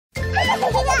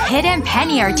Kit and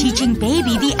Penny are teaching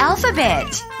Baby the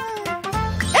alphabet.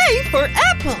 A for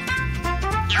apple.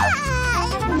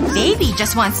 Baby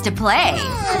just wants to play.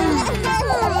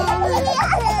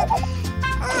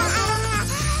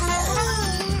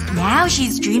 Now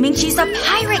she's dreaming she's a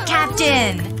pirate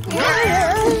captain.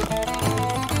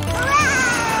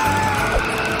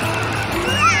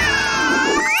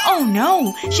 Oh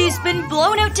no! She's been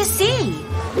blown out to sea!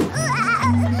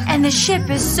 And the ship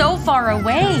is so far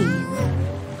away.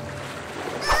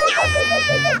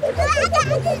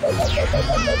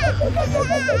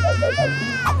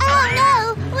 Oh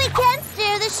no! We can't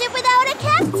steer the ship without a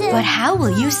captain! But how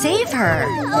will you save her?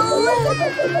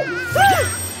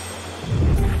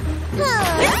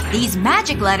 These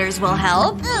magic letters will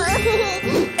help.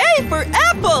 A for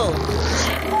apple.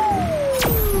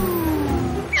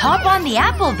 Hop on the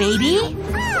apple, baby.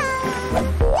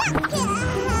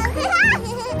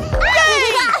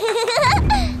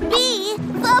 B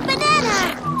for banana.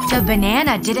 The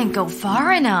banana didn't go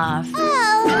far enough.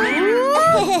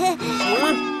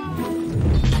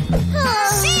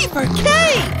 C for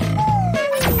cake.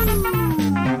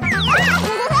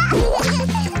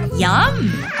 Yum!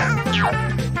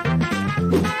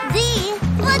 D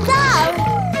for dog.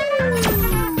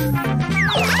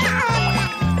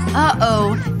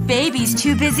 Uh-oh. Baby's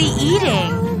too busy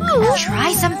eating.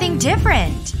 Try something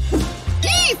different.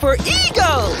 E for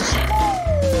eagle.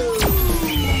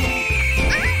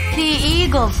 The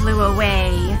eagle flew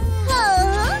away.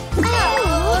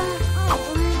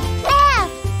 F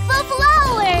for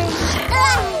flower.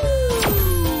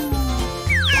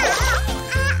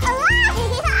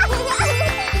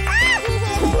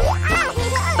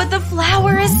 But the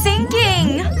flower is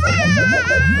sinking.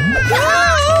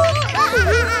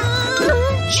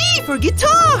 G for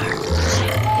guitar.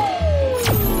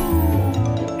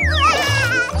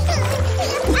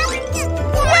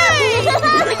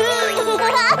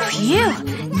 Phew!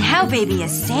 Now Baby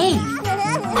is safe.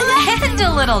 And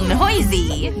a little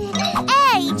noisy.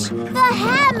 H for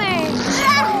hammer.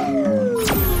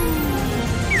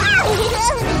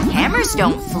 Hammers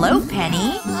don't float,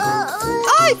 Penny.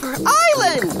 I for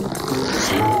island.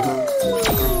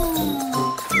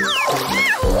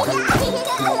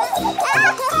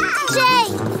 J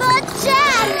for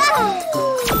jam.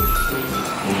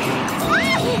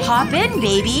 Hop in,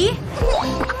 baby.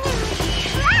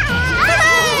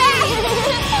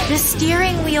 The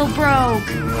steering wheel broke.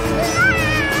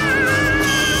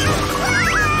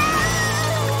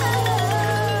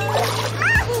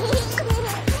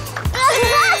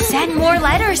 Send more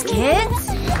letters, kids.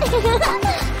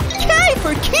 K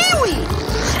for kiwi.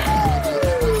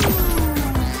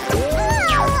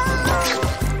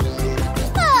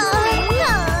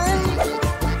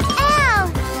 L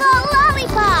for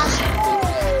lollipop.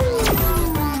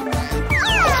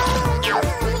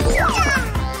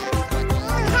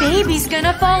 Baby's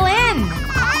gonna fall in.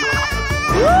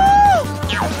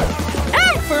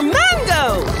 M for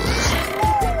mango.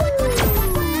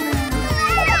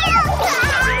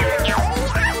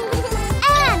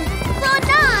 N for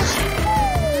nut.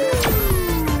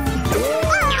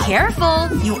 Careful,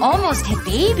 you almost hit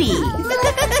Baby.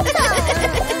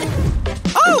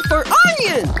 O for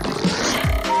onion.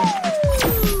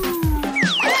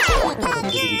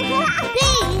 P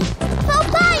for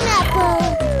pineapple.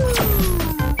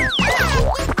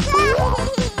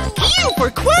 Q for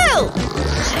quill.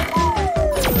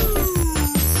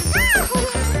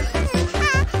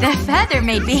 The feather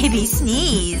made Baby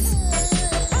sneeze.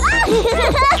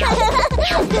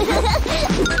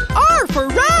 R for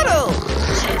rattle.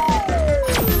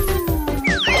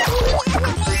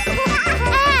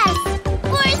 S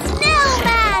for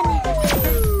snowman.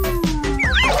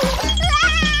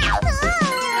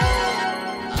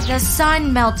 The sun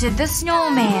melted the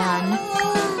snowman.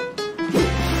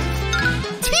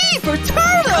 T for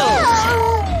turtle.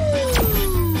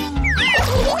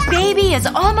 Baby is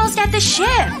almost at the ship.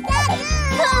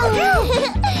 U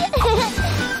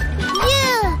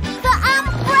for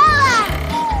umbrella.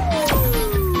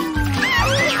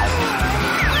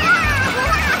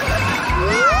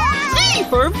 V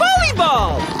for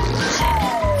volleyball.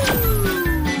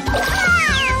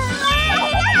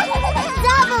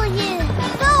 W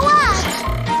for watch.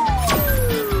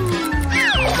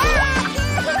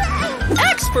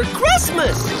 X for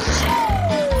Christmas.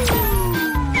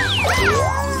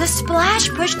 The splash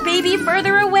pushed Baby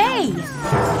further away.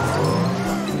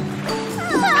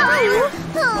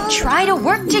 Try to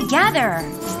work together.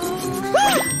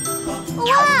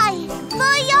 Y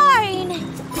for yarn.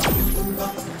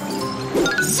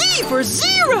 Z for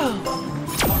zero.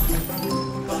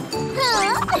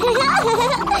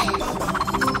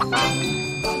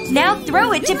 Now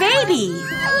throw it to baby.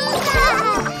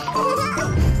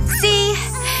 See?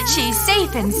 She's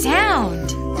safe and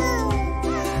sound.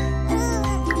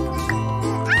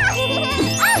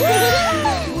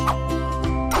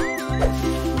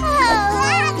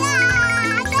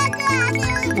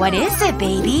 What is it,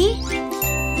 baby?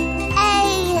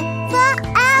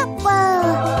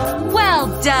 Apple. Well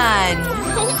done!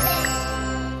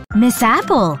 Miss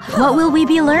Apple, what will we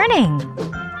be learning?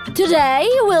 Today,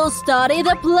 we'll study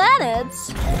the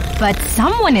planets. But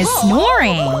someone is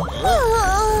snoring.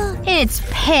 It's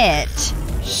Pit.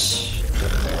 Shh.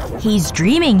 He's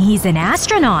dreaming he's an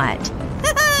astronaut.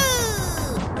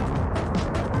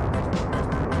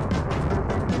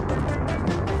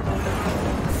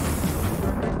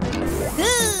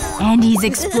 And he's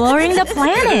exploring the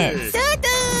planets.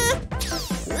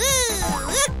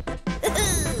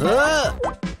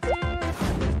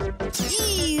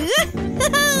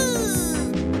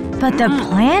 But the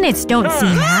planets don't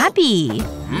seem happy.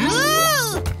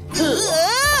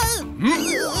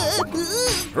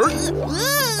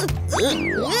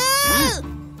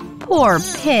 Poor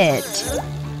Pit.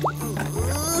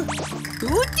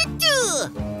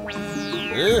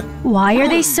 Why are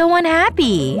they so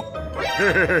unhappy?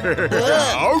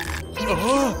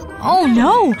 Oh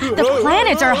no! The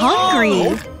planets are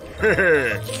hungry!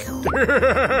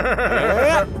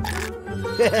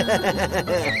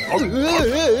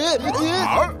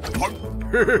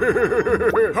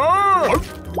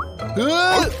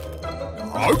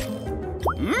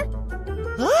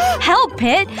 Help,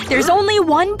 Pit! There's only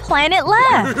one planet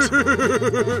left!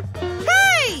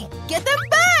 Hey! Get them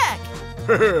back!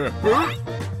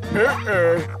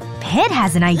 Pit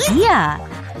has an idea.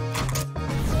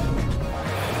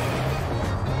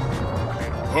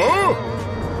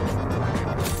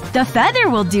 The feather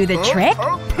will do the trick.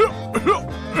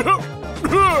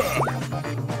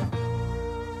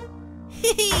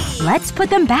 Let's put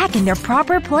them back in their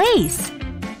proper place.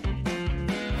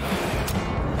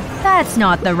 That's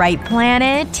not the right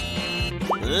planet.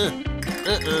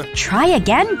 Try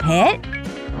again, Pit.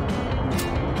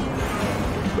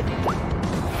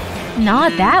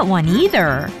 Not that one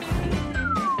either.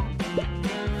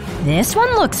 This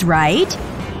one looks right.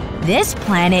 This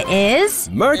planet is…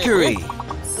 Mercury.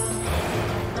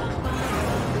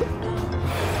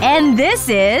 And this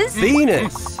is…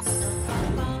 Venus.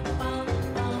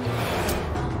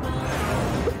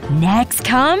 Next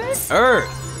comes…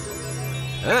 Earth.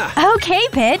 Okay,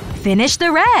 Pit. Finish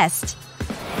the rest.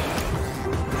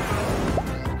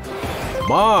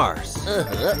 Mars.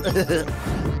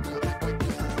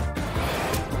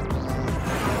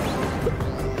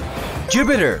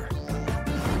 Jupiter.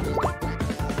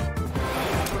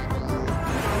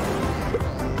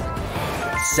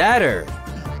 Saturn.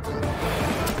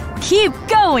 Keep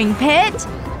going, Pit.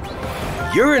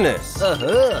 Uranus.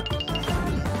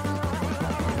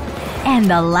 And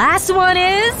the last one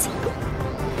is…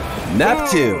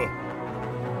 Neptune.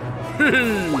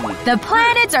 The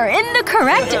planets are in the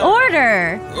correct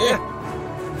order.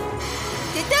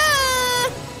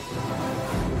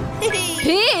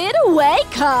 Pete,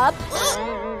 wake up!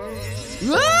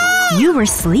 You were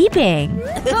sleeping.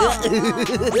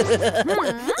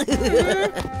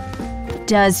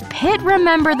 Does Pit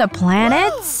remember the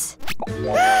planets?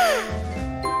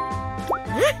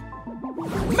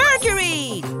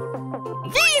 Mercury.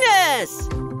 Venus.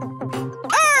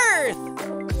 Earth.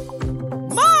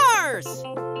 Mars.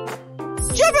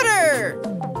 Jupiter.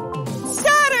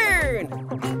 Saturn.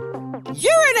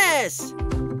 Uranus.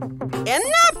 And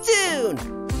Neptune.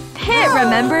 Pit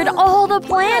remembered all the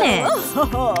planets.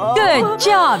 Good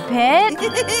job, Pit.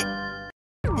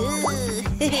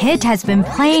 Pit has been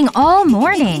playing all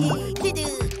morning.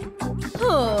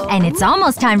 And it's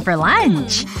almost time for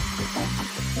lunch.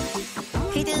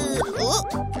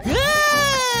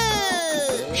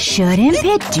 Shouldn't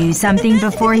Pit do something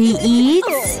before he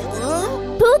eats?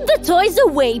 Put the toys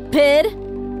away, Pit.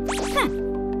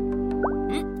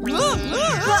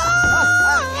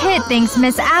 Pit thinks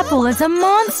Miss Apple is a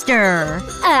monster.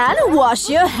 And wash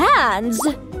your hands.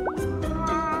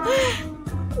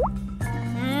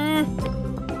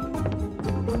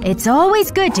 It's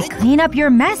always good to clean up your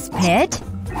mess, Pit.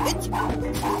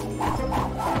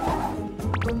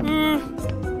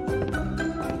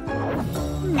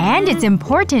 And it's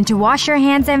important to wash your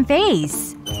hands and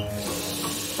face.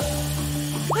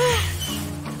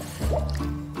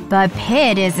 But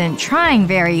Pit isn't trying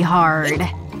very hard.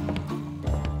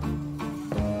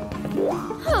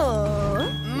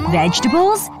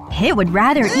 Vegetables? Pit would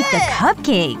rather eat the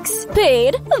cupcakes.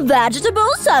 Pete,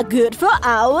 vegetables are good for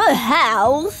our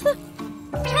health.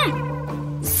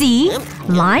 See?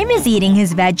 Lime is eating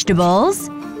his vegetables.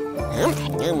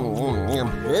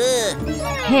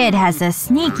 Pit has a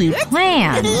sneaky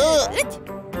plan.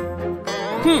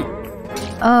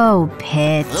 Oh,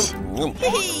 Pit.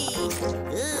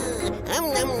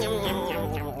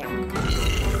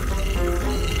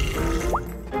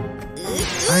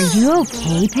 Are you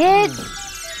okay, Pit?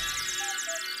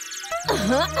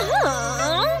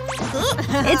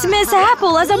 It's Miss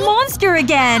Apple as a monster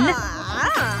again!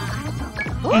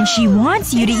 And she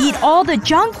wants you to eat all the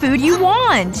junk food you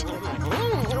want!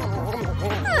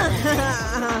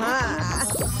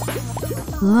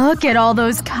 Look at all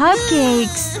those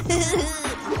cupcakes!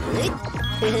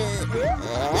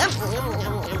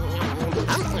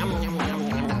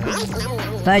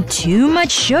 But too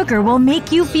much sugar will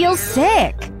make you feel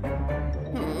sick.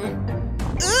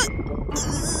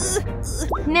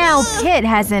 Now Pit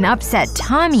has an upset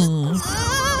tummy.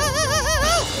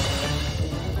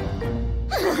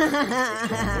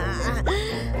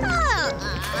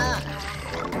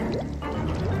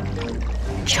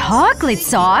 Chocolate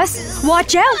sauce?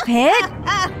 Watch out, Pit!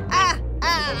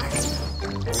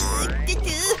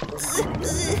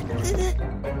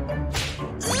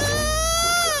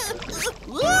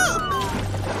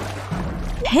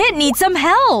 Pit needs some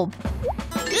help!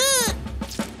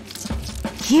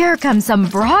 Here come some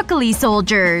broccoli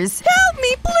soldiers! Help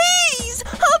me, please!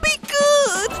 I'll be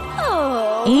good!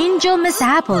 Angel Miss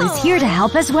Apple is here to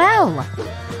help as well.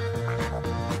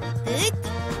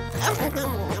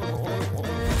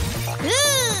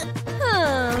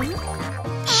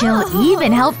 She'll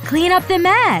even help clean up the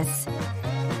mess.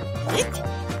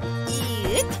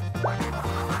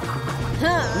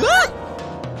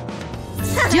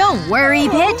 Don't worry,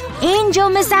 Pit. Angel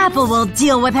Miss Apple will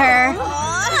deal with her.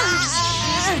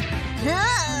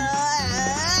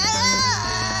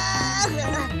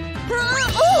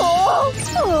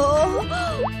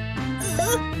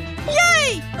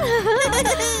 Yay!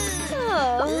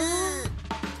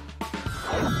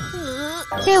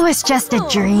 It was just a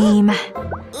dream.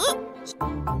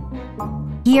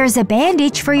 Here's a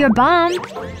bandage for your bump.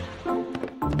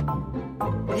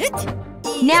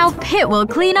 Now Pit will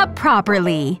clean up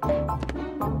properly.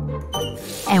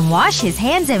 And wash his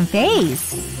hands and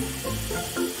face.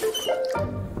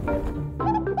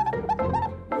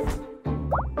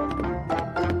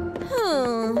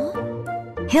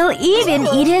 He'll even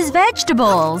eat his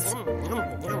vegetables.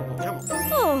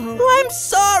 I'm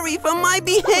sorry for my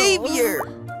behavior.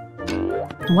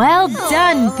 Well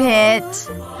done, Pit.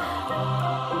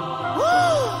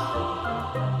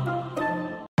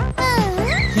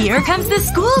 Here comes the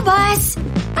school bus.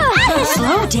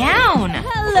 Slow down.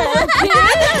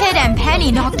 Hello, Pit and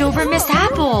Penny knocked over Miss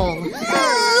Apple.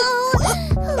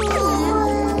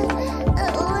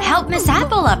 Help Miss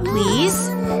Apple up, please.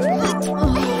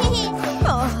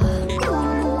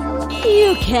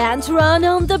 You can't run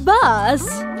on the bus.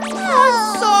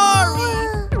 I'm sorry.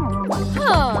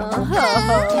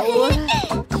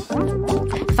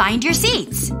 Find your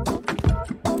seats.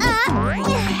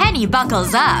 Penny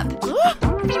buckles up.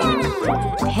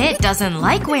 Pit doesn't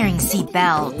like wearing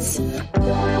seatbelts.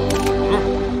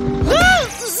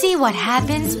 See what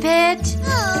happens, Pit?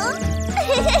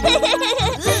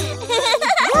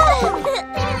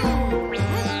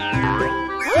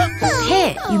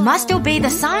 Pit, you must obey the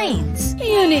signs.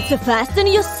 You need to fasten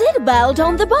your seatbelt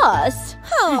on the bus.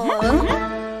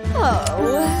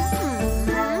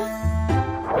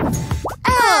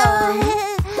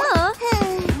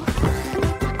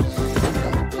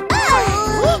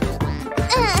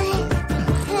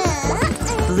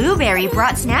 Blueberry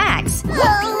brought snacks.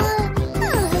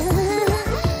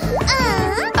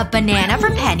 A banana for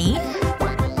Penny.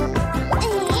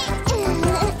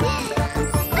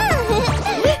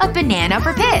 A banana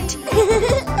for Pit.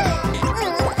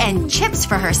 And chips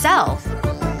for herself.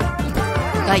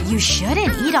 But you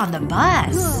shouldn't eat on the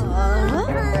bus.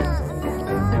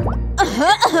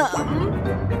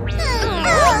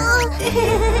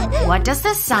 What does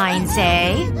the sign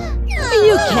say?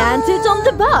 You can't eat on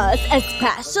the bus,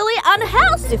 especially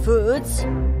unhealthy foods.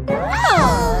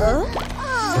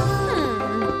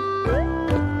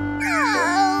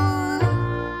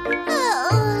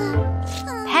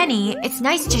 Penny, it's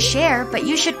nice to share, but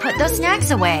you should put those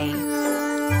snacks away.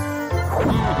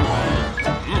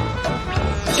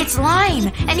 It's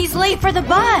Lime, and he's late for the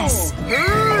bus.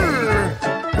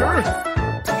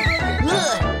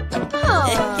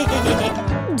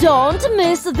 Don't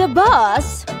miss the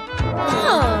bus.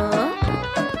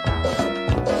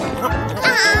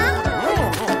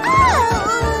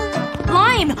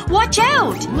 Lime, watch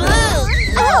out!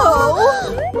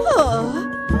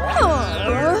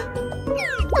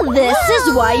 This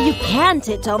is why you can't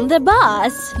sit on the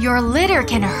bus. Your litter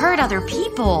can hurt other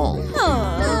people.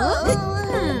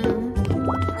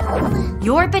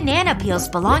 Your banana peels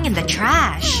belong in the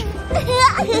trash.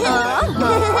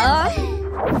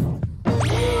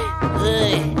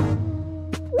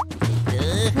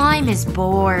 Slime is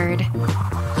bored.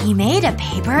 He made a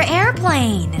paper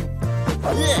airplane.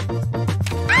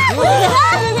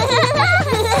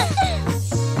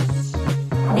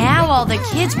 Now all the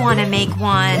kids want to make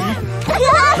one.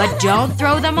 But don't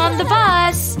throw them on the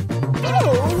bus.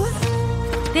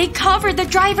 They covered the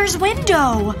driver's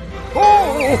window.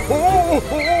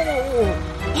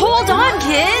 Hold on,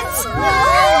 kids!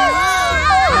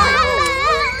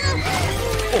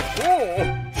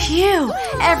 Phew,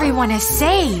 everyone is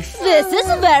safe. This is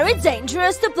very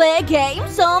dangerous to play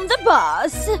games on the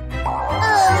bus.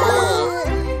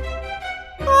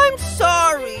 I'm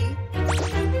sorry.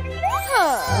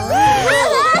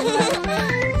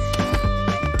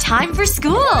 Time for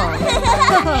school.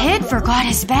 Kid forgot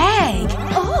his bag.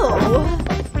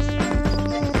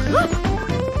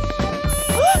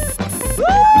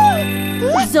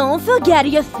 Don't forget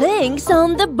your things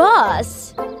on the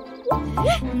bus.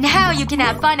 Now you can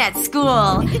have fun at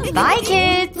school. Bye,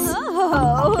 kids.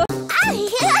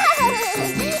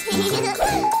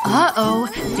 Uh-oh,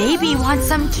 baby wants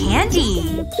some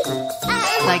candy.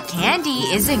 But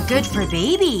candy isn't good for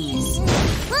babies.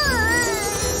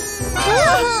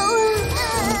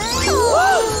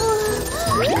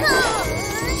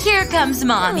 Here comes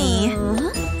mommy.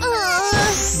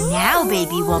 Now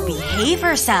baby will behave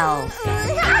herself.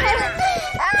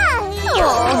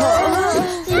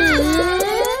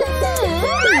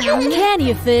 Can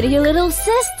you feed your little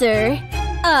sister?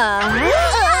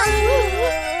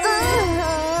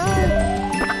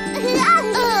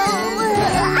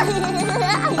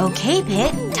 Okay,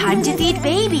 Pit. Time to feed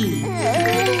baby.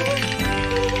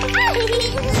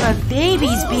 But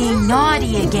baby's being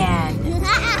naughty again.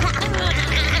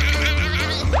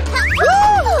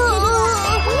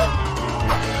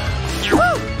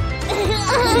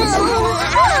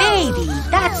 Baby,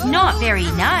 that's not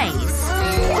very nice.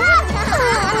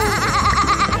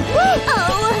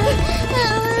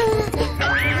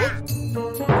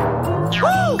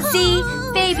 See?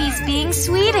 Baby's being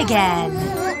sweet again.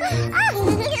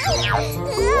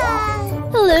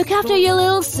 Look after your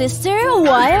little sister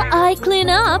while I clean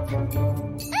up.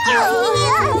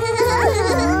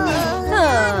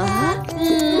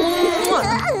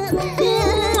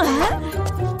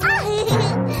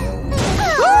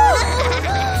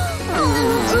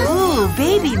 Ooh,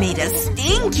 baby made a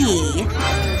stinky.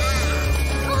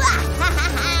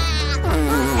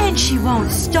 And she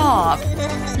won't stop.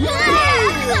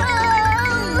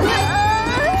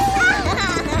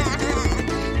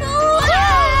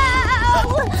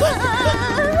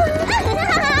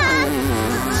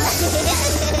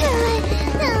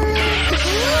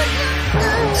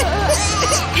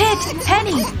 Pit,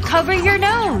 Penny, cover your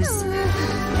nose.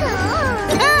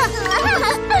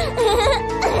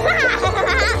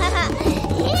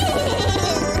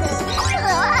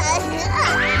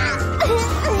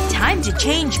 Time to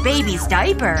change baby's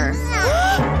diaper.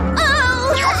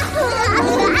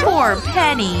 Poor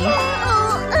Penny.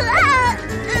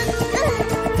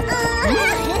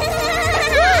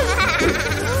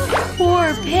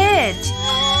 Poor Pit.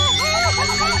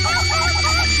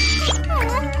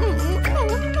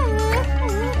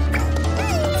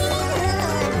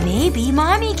 Maybe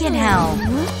mommy can help.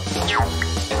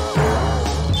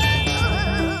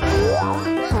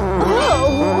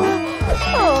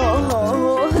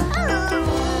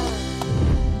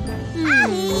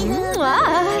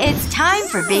 It's time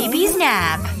for baby's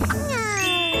nap.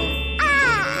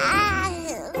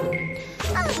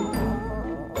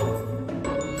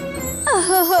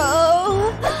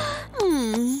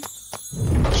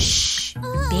 Shh,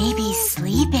 baby's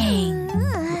sleeping.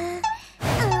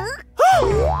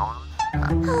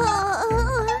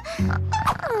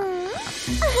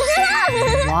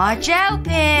 Watch out,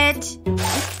 Pit.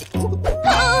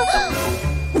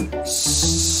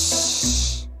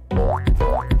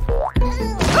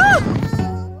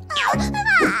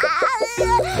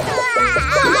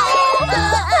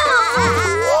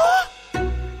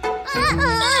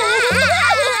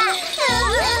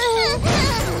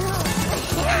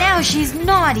 Now she's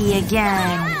naughty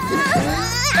again.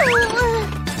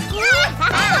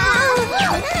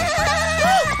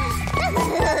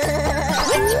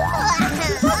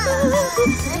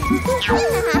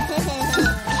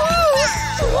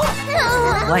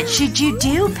 What should you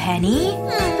do, Penny?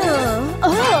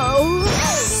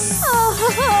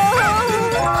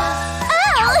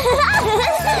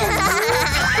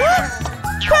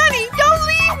 Penny, don't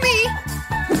leave me!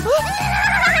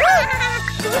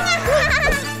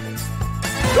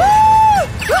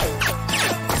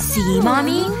 See,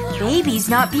 Mommy? Baby's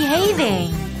not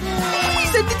behaving.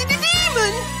 Send me to the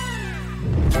demon!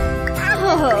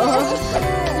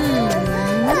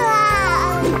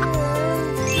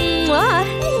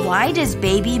 Why does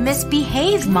baby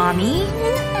misbehave, Mommy?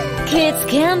 Kids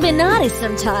can be naughty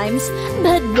sometimes,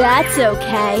 but that's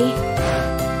okay.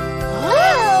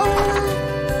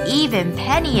 Even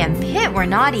Penny and Pit were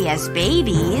naughty as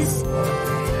babies.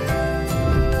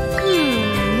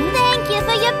 Thank you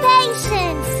for your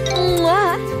patience.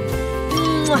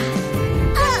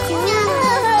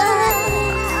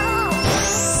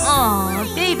 Aw,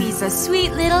 baby's a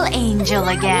sweet little angel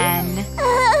again.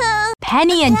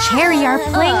 Penny and Cherry are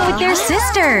playing with their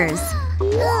sisters.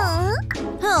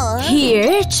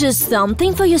 Here, choose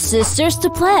something for your sisters to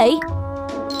play.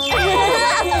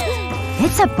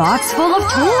 It's a box full of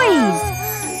toys.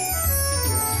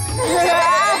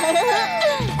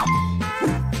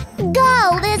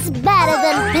 Gold is better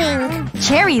than pink.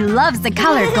 Cherry loves the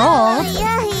color gold,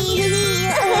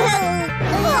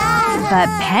 but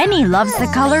Penny loves the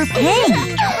color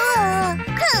pink.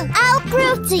 I'll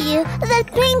prove to you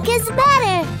that pink is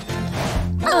better.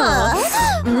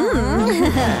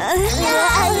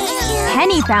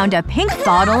 Penny found a pink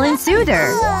bottle and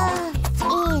soother.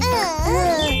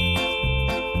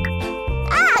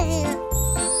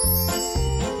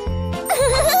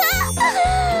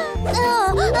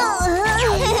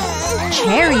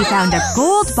 Cherry found a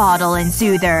gold bottle and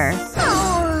soother.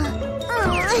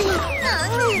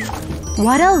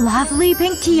 What a lovely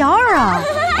pink tiara!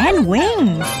 And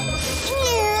wings!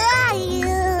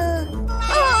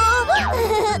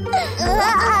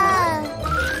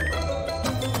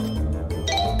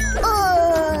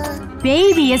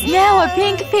 Baby is now a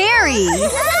pink fairy!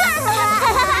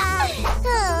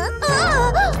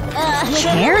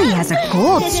 Cherry has a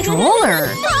gold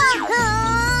stroller.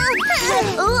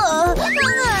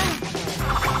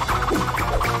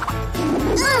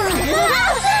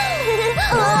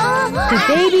 The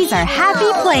babies are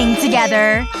happy playing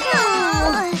together.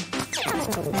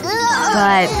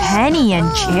 But Penny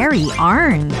and Cherry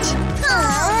aren't.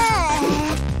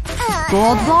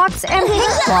 Gold blocks and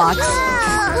pink blocks.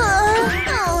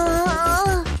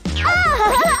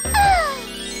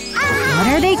 What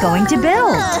are they going to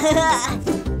build?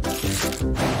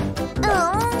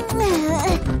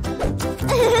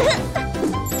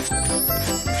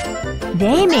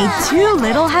 They made two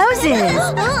little houses.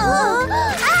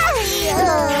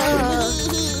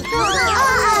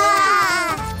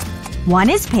 One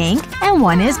is pink and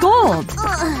one is gold.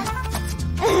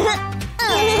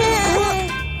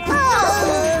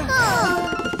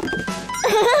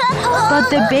 But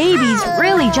the babies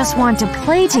really just want to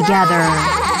play together.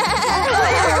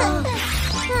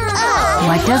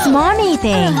 What does Mommy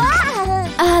think?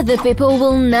 Other people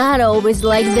will not always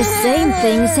like the same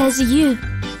things as you.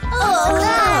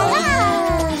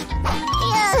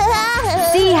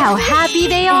 See how happy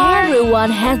they are?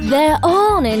 Everyone has their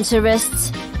own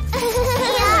interests.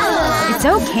 It's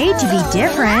okay to be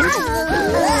different.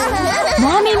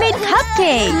 Mommy made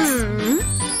cupcakes.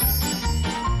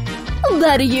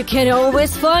 But you can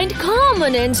always find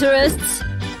common interests.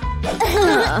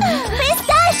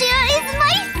 Pistachio is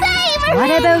my favorite!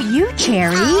 What about you,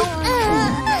 Cherry?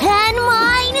 And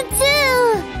mine too!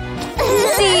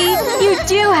 See, you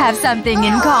do have something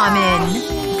in common.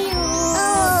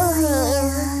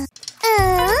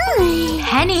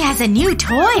 Penny has a new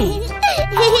toy.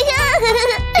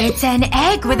 It's an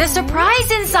egg with a surprise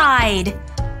inside.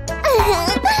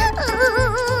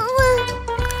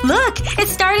 Look,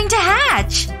 it's starting to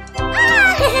hatch.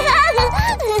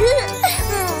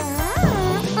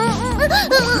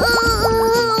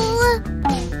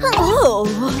 Oh,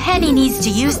 Penny needs to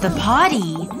use the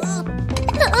potty.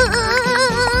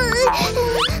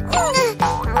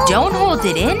 Don't hold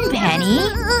it in, Penny.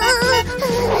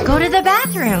 Go to the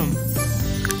bathroom.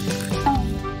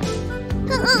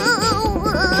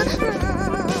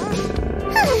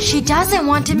 She doesn't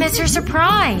want to miss her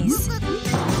surprise.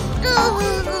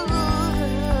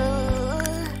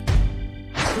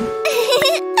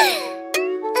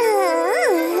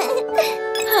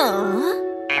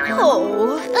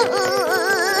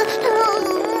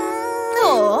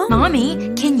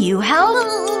 Mommy, can you help?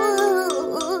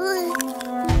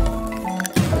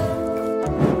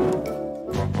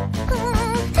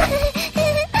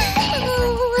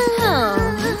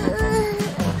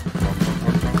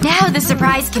 Now the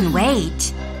surprise can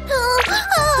wait.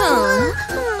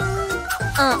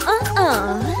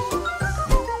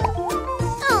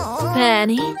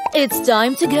 Penny, it's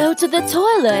time to go to the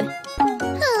toilet.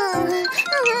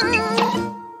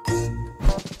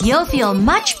 You'll feel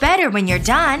much better when you're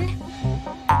done.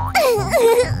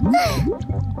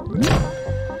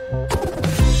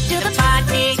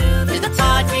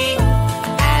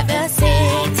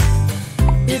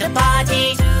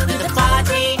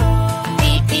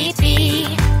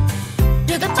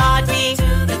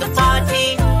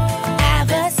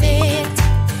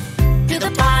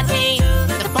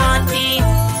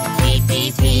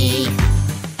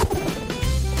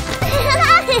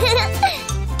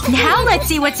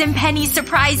 see what's in Penny's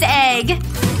surprise egg.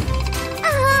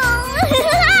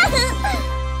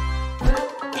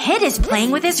 Pit is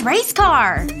playing with his race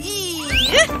car.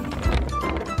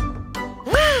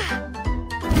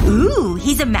 Ooh,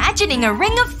 he's imagining a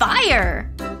ring of fire.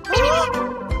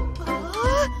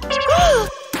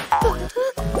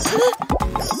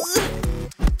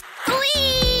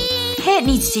 Pit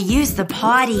needs to use the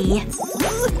potty.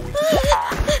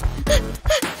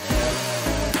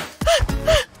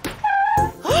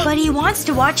 But he wants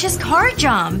to watch his car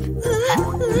jump.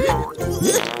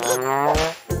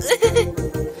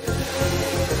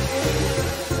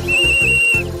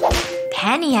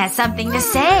 Penny has something to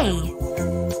say.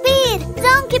 Speed!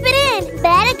 Don't keep it in!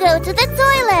 Better go to the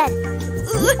toilet!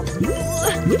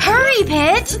 Hurry,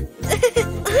 Pit!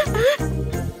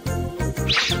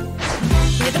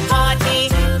 To the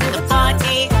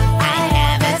party, I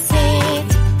have a seat.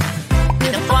 To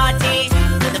the party,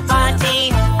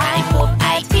 I hope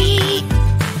I be.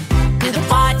 To the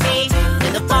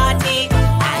party,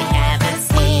 I have a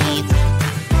seat.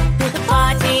 To the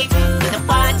party,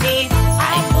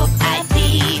 I hope I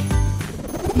be.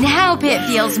 Now Pit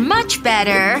feels much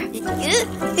better.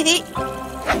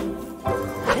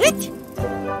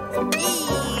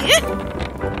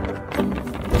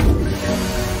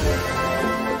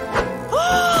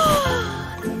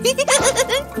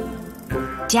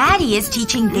 Daddy is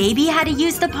teaching Baby how to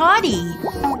use the potty.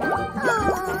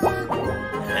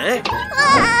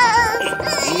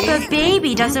 But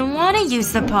Baby doesn't want to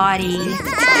use the potty.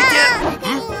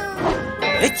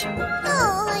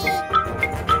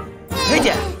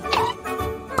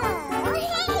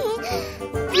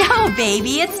 No,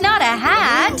 Baby, it's not a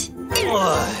hat.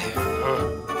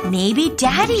 Maybe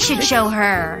Daddy should show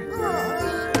her.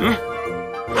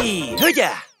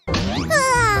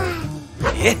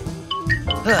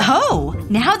 Oh,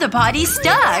 now the potty's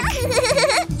stuck.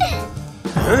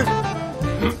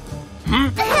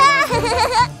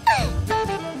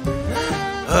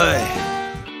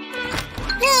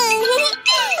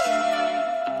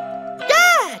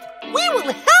 Dad! We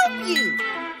will help you!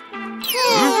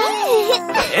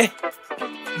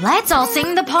 Let's all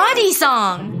sing the potty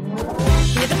song.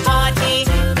 To the party,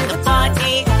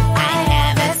 I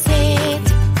have a seat.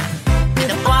 To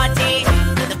the party,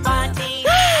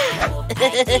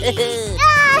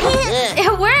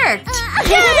 It worked!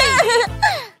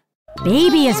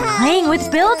 Baby is playing with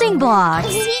building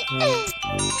blocks.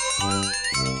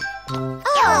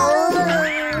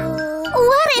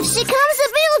 What if she comes a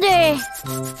builder?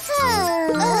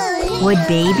 Would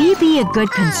Baby be a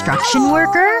good construction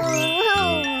worker?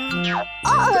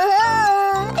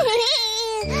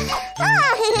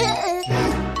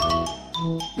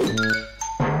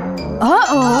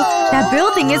 Uh-oh! That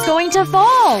building is going to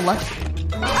fall!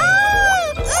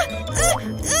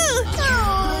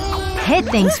 Pit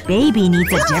thinks Baby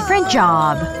needs a different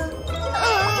job.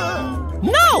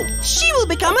 No! She will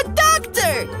become a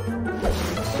doctor!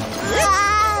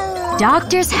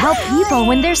 Doctors help people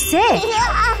when they're sick.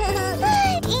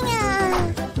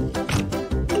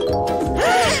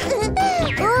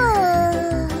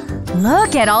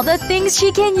 Look at all the things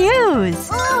she can use!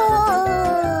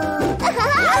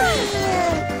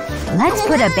 Let's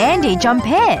put a bandage on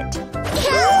Pit.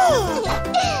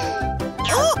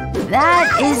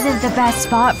 That isn't the best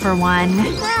spot for one.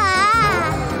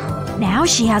 Now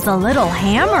she has a little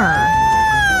hammer.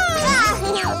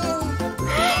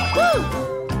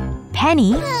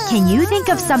 Penny, can you think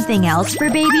of something else for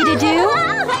Baby to do?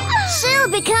 She'll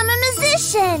become a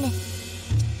musician.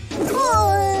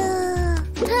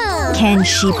 Can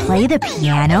she play the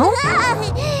piano?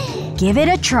 Give it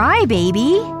a try,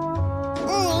 Baby.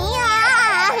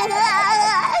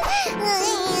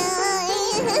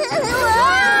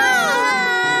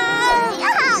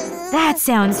 That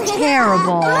sounds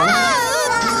terrible.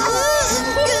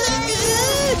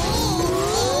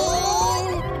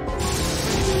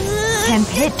 Can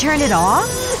Pit turn it off?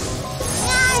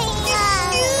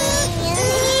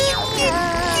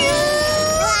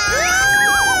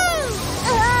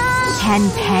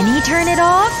 Can Penny turn it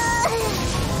off?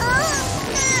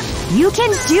 You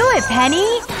can do it,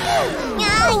 Penny!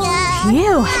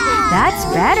 Phew, that's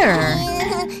better.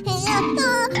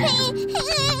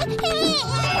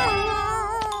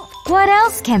 What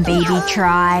else can Baby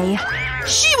try?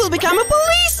 She will become a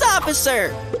police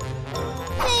officer!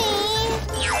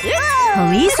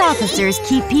 Police officers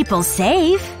keep people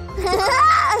safe.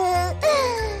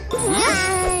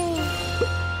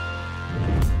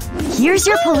 Here's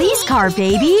your police car,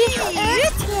 Baby.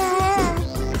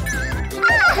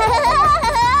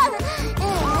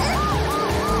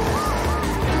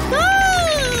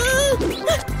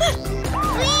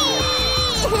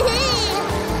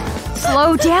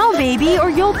 Slow down, baby, or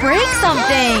you'll break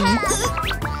something.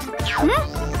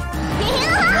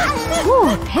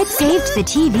 Ooh, Pit saved the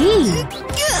TV.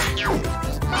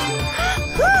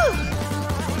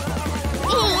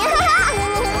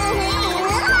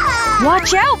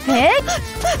 Watch out, Pit!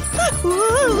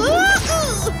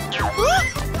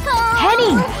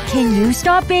 Penny, can you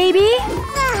stop baby?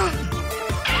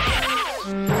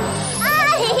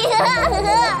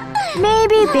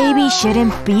 Maybe baby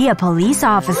shouldn't be a police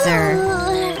officer.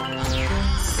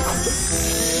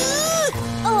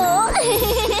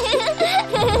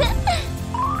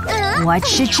 What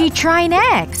should she try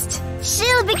next?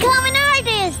 She'll become an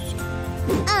artist.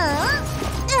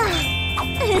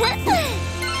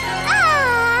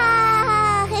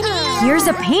 Here's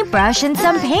a paintbrush and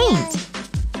some paint.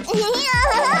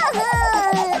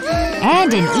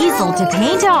 And an easel to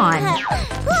paint on.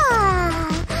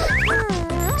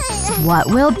 What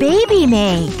will baby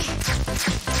make?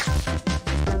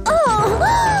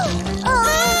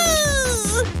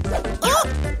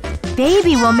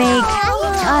 Baby will make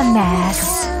a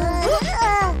mess.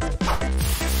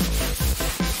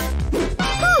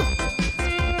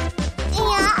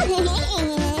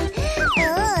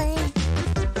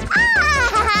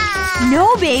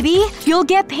 No, baby! You'll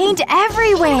get paint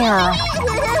everywhere!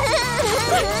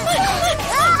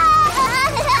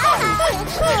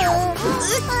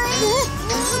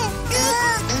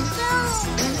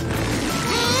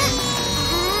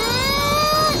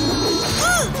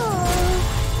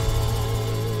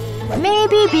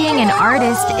 Maybe being an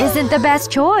artist isn't the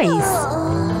best choice.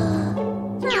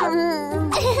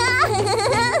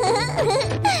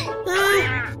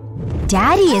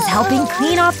 Daddy is helping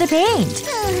clean off the paint.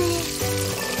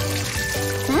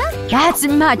 That's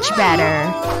much better.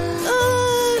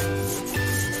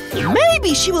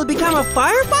 Maybe she will become a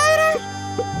firefighter?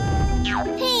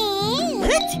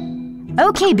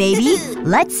 Okay, baby.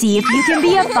 Let's see if you can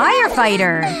be a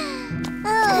firefighter.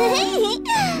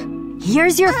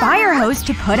 Here's your fire hose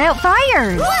to put out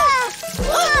fires.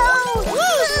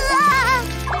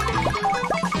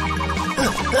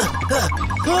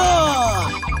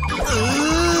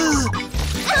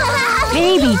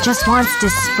 Baby just wants to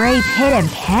spray Pit and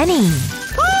Penny.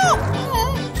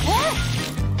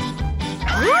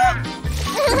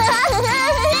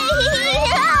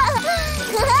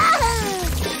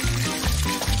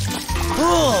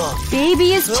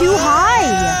 Baby is too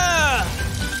high.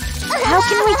 How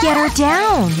can we get her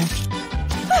down?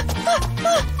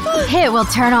 Pit will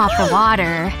turn off the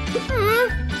water.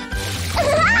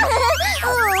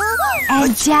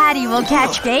 And Daddy will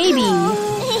catch baby.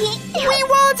 We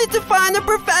wanted to find a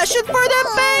profession for the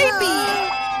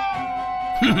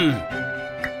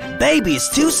baby! Baby is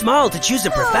too small to choose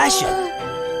a profession.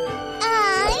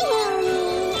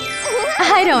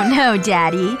 I don't know,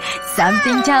 Daddy.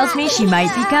 Something tells me she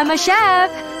might become a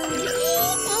chef.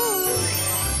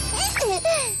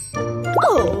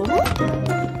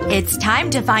 It's time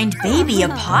to find baby a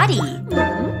potty.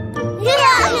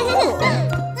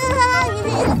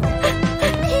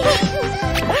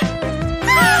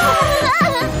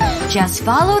 Just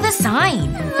follow the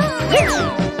sign.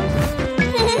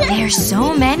 There's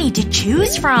so many to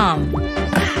choose from.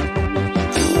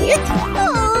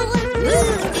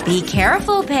 Be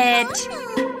careful, Pit.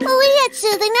 We are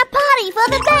choosing a potty for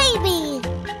the baby.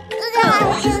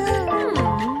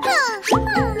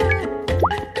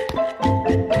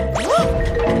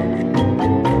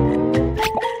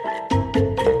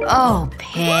 Oh,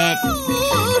 Pit.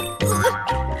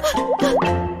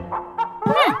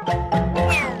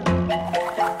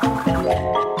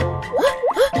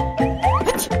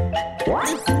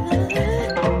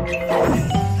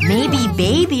 Maybe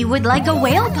baby would like a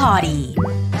whale potty.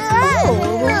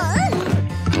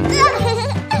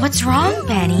 What's wrong,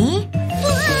 Penny?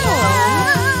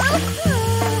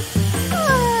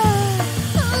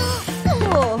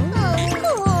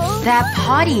 That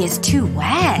potty is too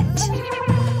wet.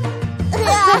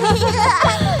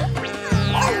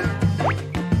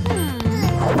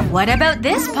 What about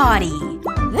this potty?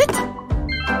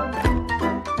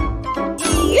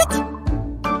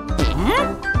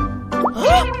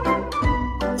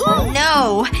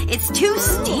 No, it's too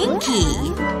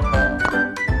stinky.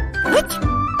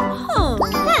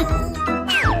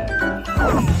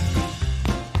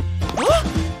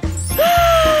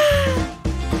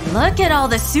 Look at all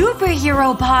the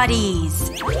superhero potties.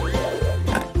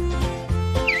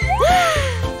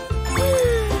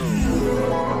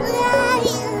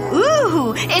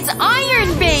 Ooh, it's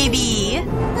Iron Baby!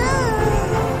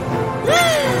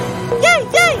 Yay,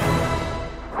 yay!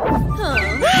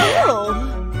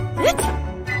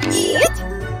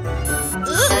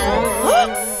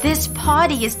 This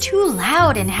potty is too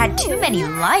loud and had too many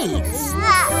lights.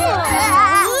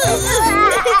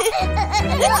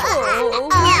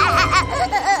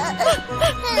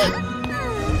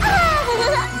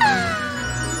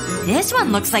 This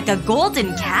one looks like a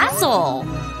golden castle.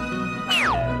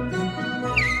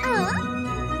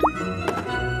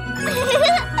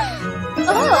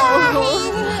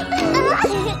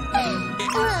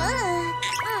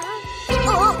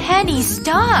 Penny's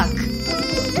stuck.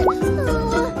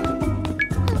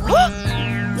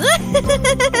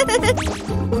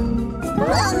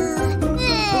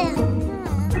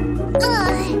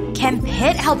 Can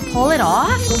Pit help pull it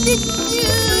off?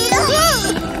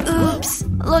 Oops.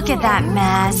 Look at that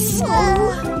mess.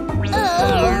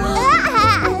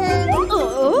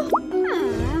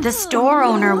 The store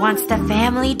owner wants the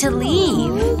family to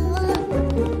leave.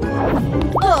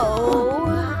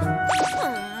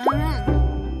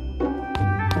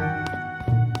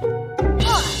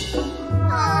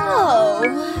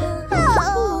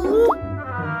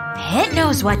 Pit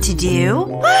knows what to do.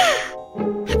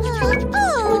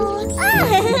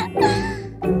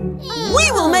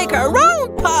 We will make our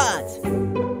own pot!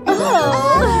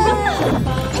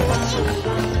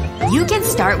 You can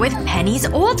start with Penny's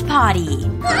old potty.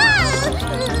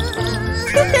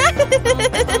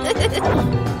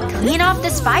 Clean off the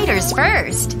spiders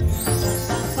first.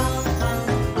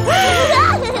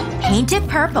 Paint it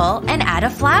purple and add a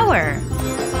flower.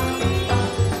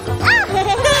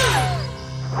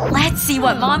 Let's see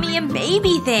what Mommy and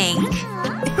Baby think.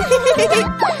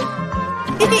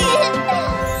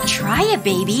 Try it,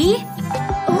 Baby.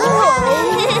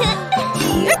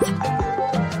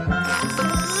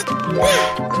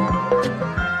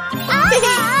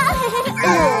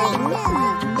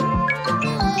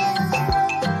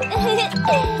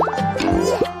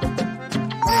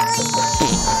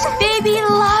 Baby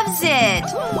loves it!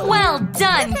 Well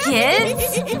done,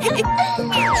 kids!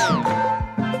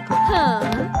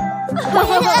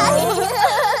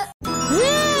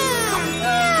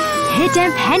 Pit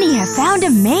and Penny have found a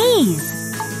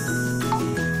maze!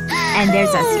 And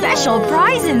there's a special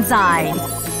prize inside!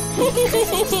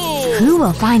 Who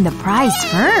will find the prize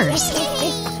first?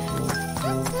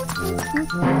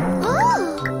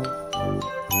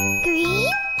 Green,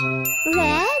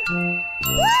 red,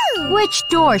 blue. Which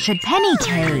door should Penny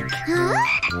take?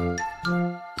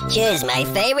 Choose my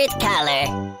favorite color.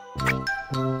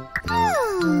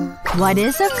 What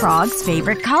is a frog's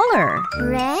favorite color?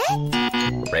 Red?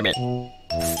 Ribbit.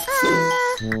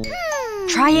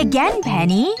 Try again,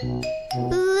 Penny.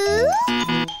 Blue?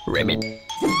 Ribbit.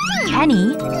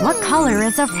 Penny, what color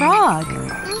is a frog?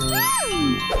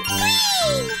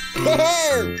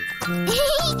 Green!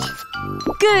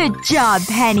 Good job,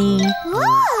 Penny!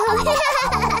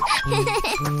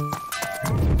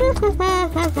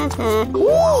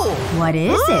 What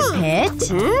is it,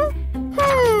 Pit?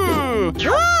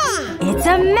 It's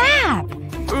a map!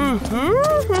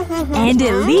 And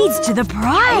it leads to the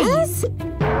prize!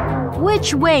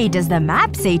 Which way does the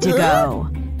map say to go?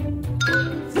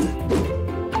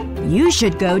 You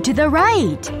should go to the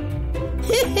right.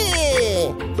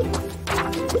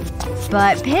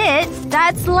 But Pit,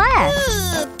 that's left.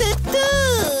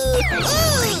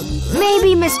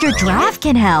 Maybe Mr. Draft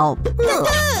can help.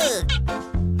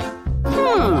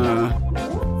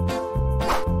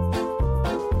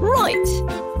 Right.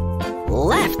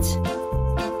 Left.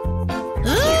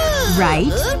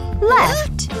 Right,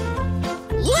 left.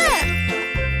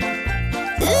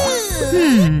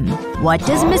 What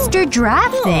does Mr.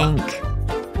 Draft think?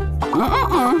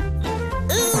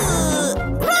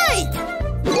 Right.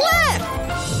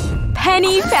 Left.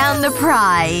 Penny found the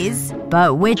prize.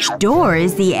 But which door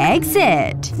is the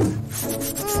exit?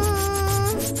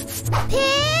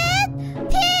 Pit!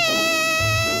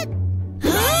 Pit!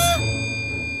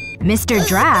 Mr.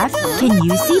 Draft, can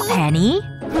you see Penny?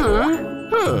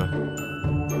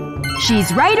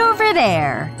 She's right over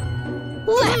there.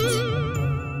 Left.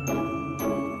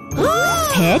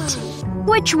 Pit,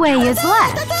 which way is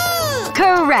left?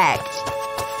 Correct.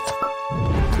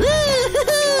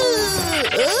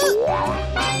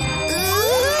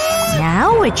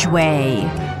 Now which way?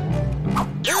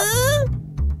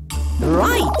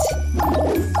 Right.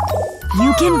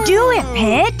 You can do it,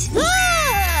 Pit!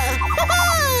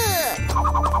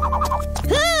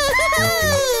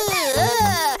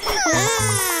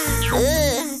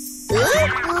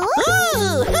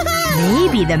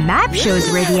 Maybe the map shows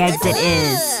where the exit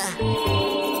is.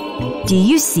 Do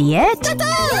you see it?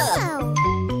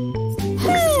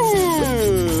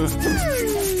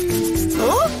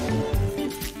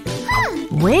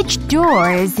 Which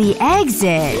door is the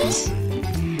exit?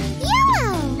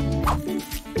 Yellow!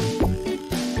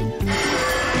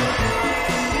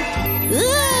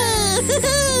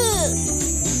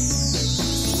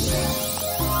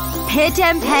 Pit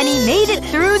and Penny made it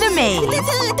through the maze.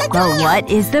 But what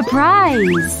is the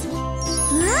prize?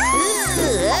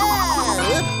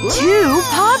 2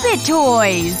 Poppet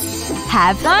toys!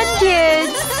 Have fun,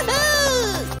 kids!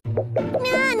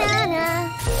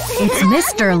 It's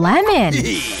Mr. Lemon.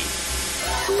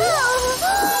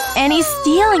 And he's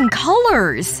stealing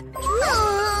colors.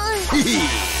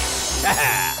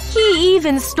 He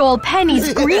even stole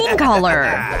Penny's green color.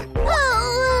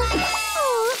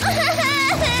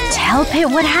 Tell Pit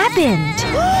what happened.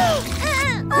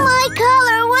 My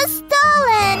color was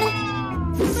stolen.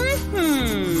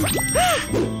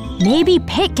 Maybe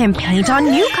Pit can paint on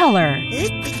new color.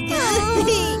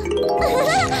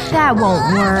 That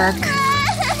won't work.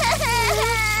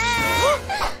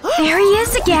 There he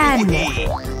is again.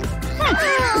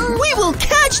 We will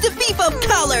catch the thief of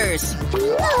colors!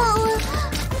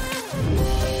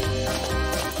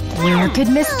 Where could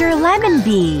Mr. Lemon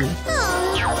be?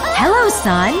 Hello,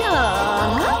 son.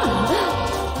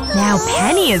 Now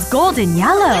Penny is golden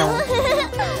yellow.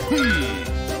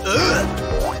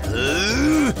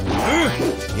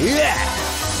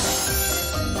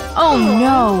 Oh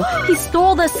no! He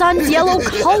stole the sun's yellow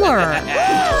color!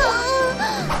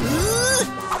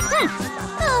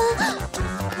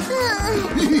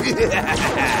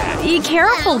 Be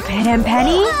careful, Pit and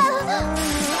Penny!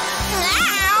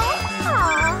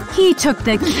 He took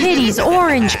the kitty's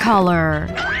orange color.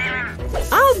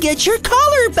 I'll get your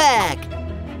color back!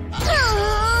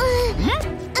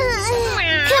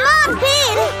 Come on,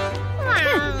 Pete!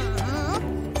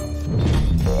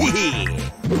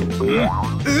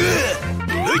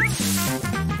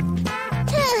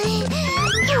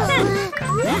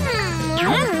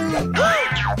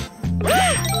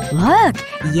 Look!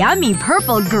 Yummy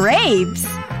purple grapes!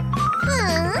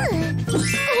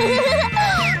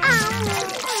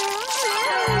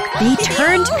 They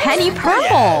turned Penny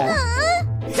purple!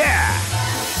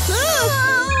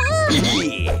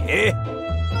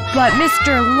 But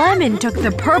Mr. Lemon took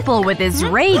the purple with his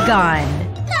ray gun.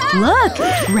 Look!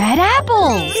 Red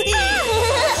apples!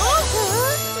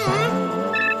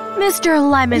 Mr.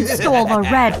 Lemon stole the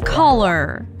red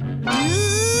color.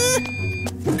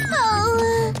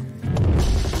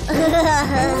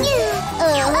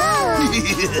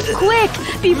 Quick!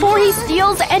 Before he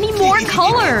steals any more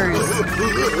colors!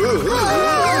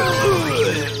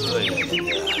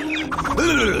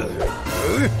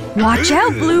 Watch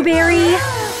out, Blueberry!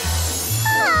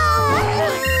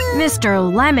 Mr.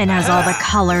 Lemon has all the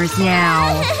colors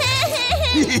now.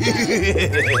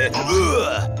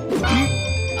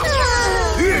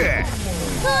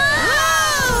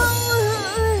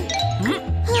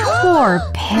 Poor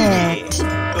Pit.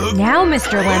 Now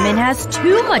Mr. Lemon has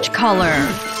too much color.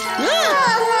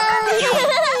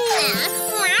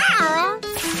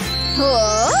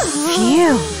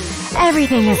 Phew.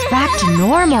 Everything is back to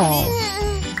normal.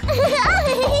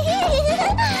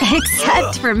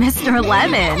 Except for Mr.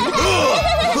 Lemon.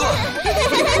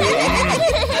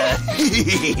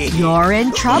 You're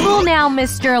in trouble now,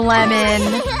 Mr. Lemon.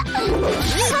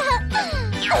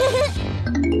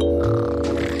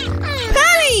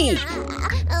 Penny!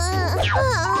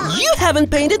 You haven't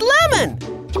painted Lemon!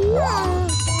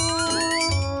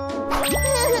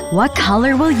 What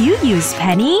color will you use,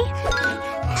 Penny?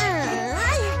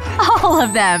 All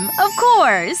of them, of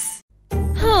course!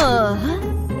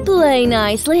 Play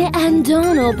nicely and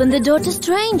don't open the door to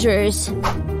strangers.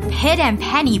 Pit and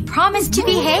Penny promised to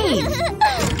behave.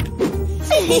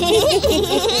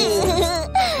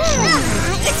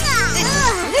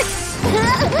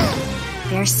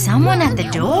 There's someone at the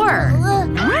door.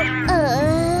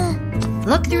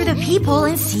 Look through the peephole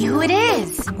and see who it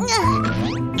is.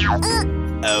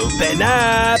 Open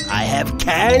up! I have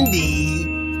candy!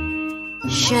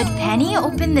 Should Penny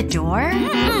open the door?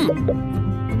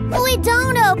 We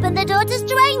don't open the door to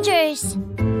strangers.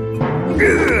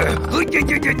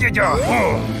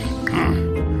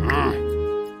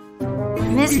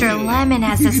 Mr. Lemon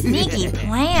has a sneaky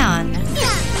plan.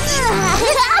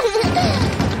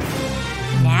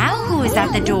 Now who is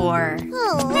at the door?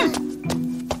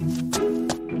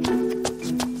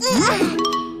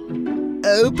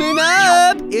 Open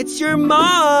up! It's your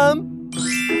mom!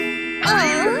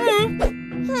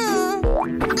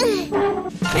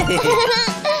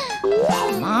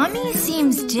 Mommy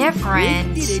seems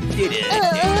different.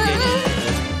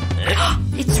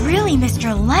 It's really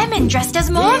Mr. Lemon dressed as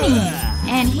Mommy.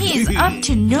 And he's up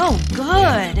to no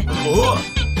good. I'm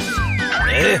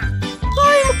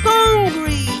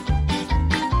hungry!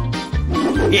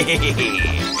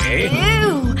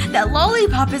 Ew! That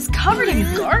lollipop is covered in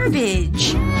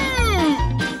garbage.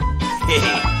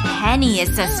 Penny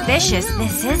is suspicious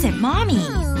this isn't Mommy.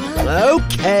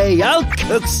 Okay, I'll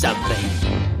cook something.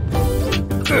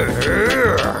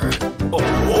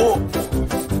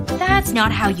 That's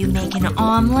not how you make an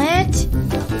omelet.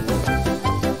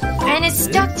 And it's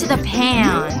stuck to the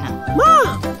pan.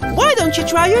 Mom, why don't you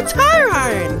try your tire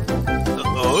iron?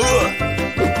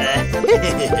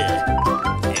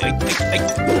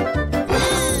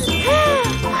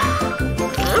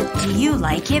 Do you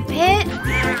like it, Pit?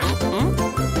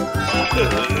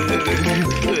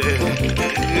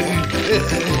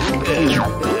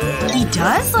 He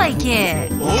does like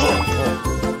it.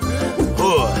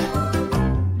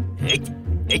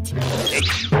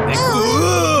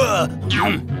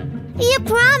 You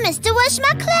promised to wash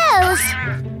my clothes.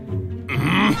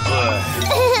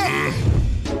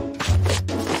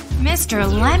 Mr.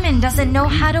 Lemon doesn't know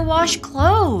how to wash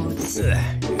clothes.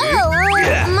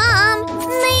 Mom,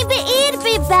 maybe it'd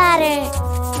be better.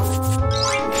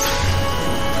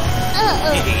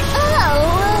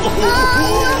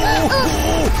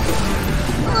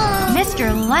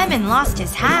 Mr. Lemon lost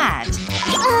his hat.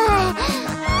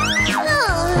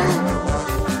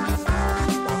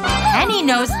 Penny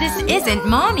knows this isn't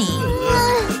Mommy. You're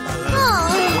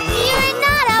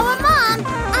not our mom.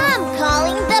 I'm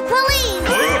calling the police.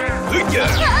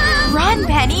 Run,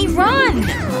 Penny, run!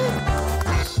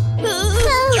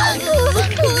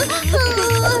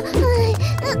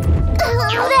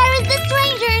 There is a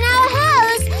stranger in our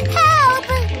house. Help!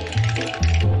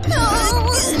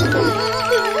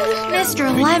 Mr.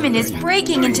 Lemon is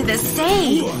breaking into the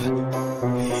safe.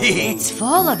 It's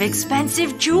full of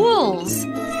expensive jewels.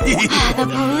 The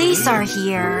police are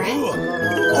here.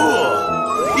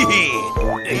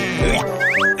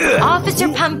 Officer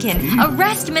Pumpkin,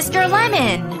 arrest Mr.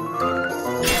 Lemon!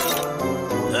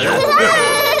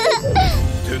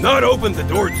 Do not open the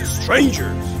door to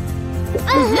strangers.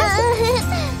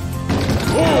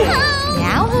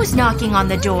 Now who's knocking on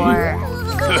the door?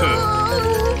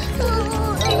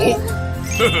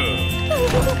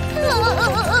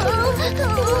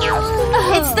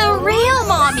 It's the real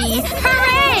Mommy!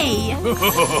 Hooray!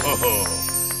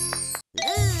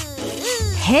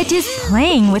 Pit is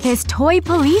playing with his toy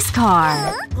police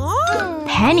car.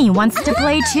 Penny wants to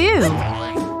play too.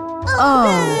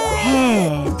 Oh,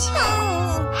 Pit.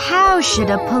 How should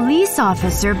a police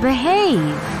officer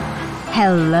behave?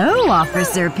 Hello,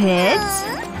 Officer Pit.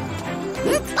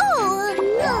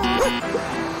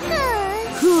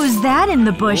 Who's that in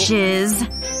the bushes?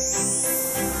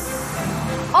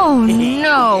 Oh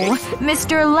no!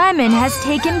 Mr. Lemon has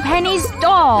taken Penny's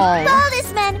doll!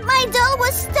 Policeman, my doll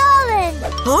was stolen!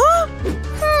 Huh?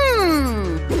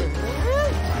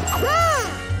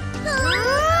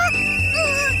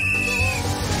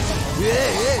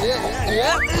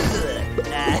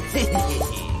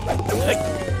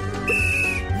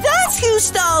 That's who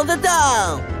stole the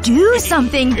doll! Do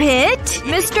something, Pit!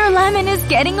 Mr. Lemon is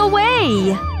getting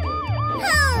away!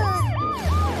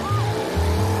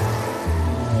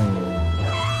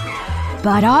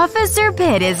 But Officer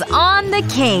Pit is on the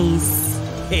case.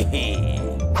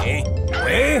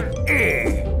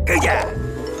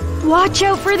 Watch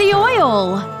out for the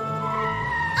oil!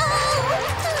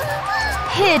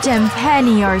 Pit and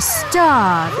Penny are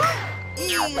stuck.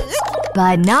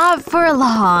 But not for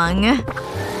long.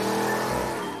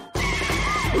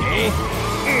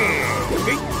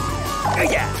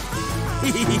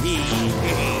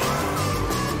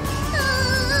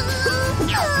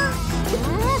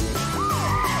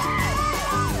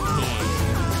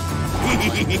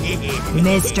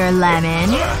 Mr. Lemon,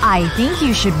 I think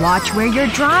you should watch where you're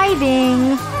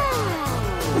driving.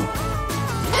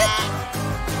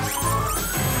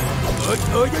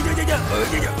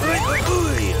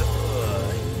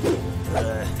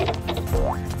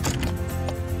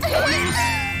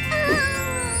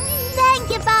 Thank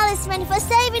you, policeman, for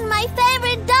saving my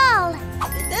favorite doll.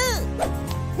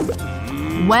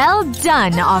 Well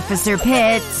done, Officer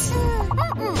Pit.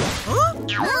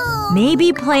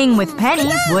 Maybe playing with Penny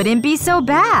wouldn't be so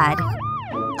bad.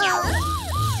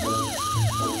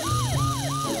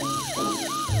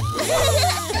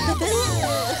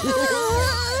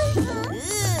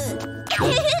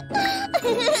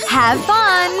 Have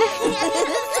fun!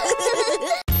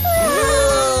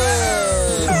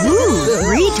 Ooh,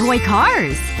 3 toy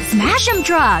cars! Smash 'em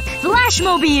Truck,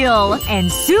 Flashmobile, and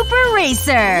Super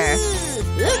Racer!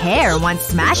 Pear wants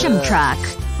Smash 'em Truck.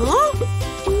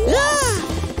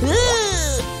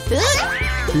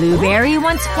 Blueberry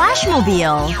wants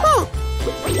Flashmobile.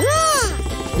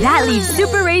 That leaves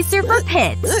Super Racer for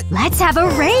Pit. Let's have a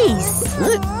race!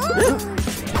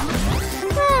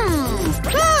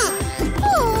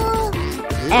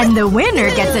 And the winner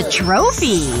gets a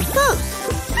trophy!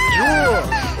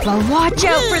 But watch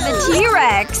out for the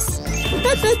T-Rex!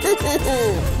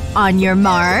 On your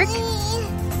mark.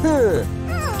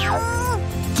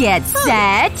 Get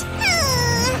set.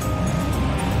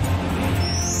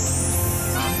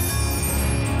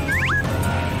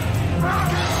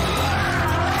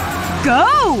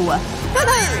 Go!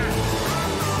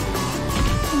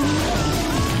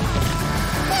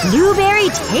 Blueberry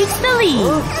takes the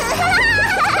lead.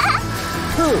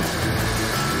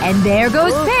 And there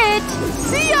goes Pit.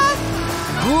 See ya!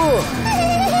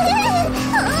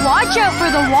 Watch out for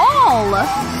the wall.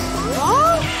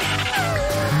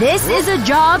 This is a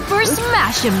job for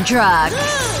Smash 'em Truck.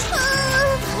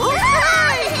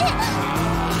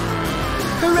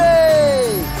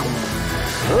 Hooray!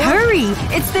 Hurry!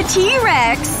 It's the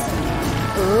T-Rex!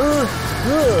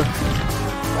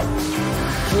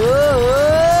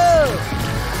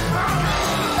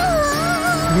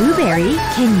 Blueberry,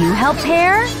 can you help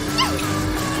Pear?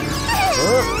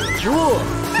 Sure.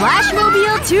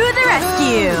 Flashmobile to the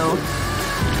rescue!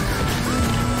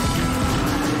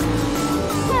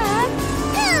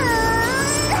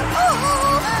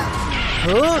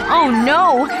 Oh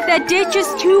no! That ditch is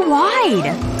too wide!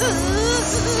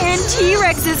 And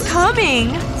T-Rex is coming!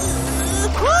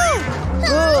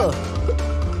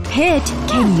 Pit,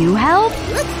 can you help?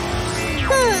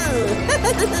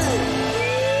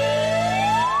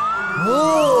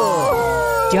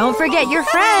 Don't forget your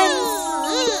friends!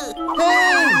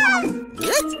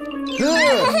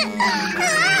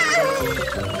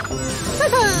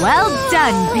 Well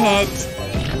done, Pit!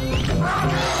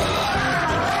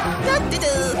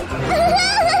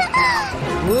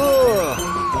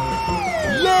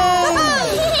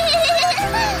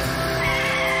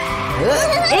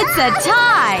 It's a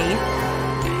tie!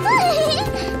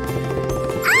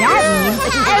 That means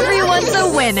everyone's a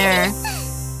winner!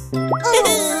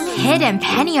 Pit and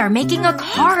Penny are making a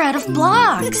car out of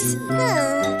blocks.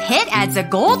 Pit adds a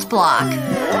gold block.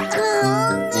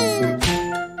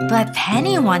 But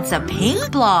Penny wants a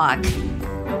pink block.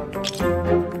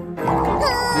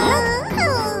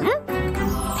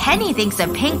 Penny thinks a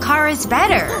pink car is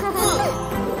better.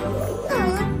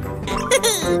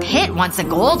 Pit wants a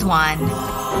gold one.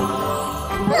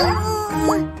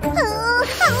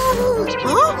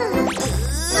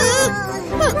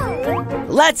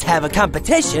 Let's have a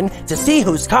competition to see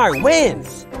whose car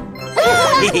wins.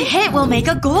 Pit will make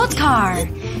a gold car.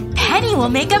 Penny will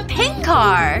make a pink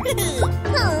car.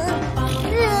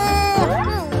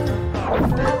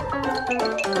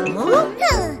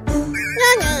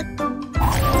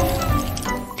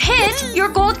 Pit, your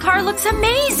gold car looks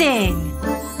amazing.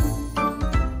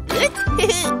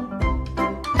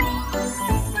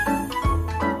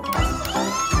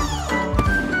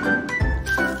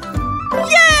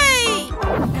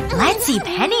 Let's see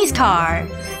Penny's car.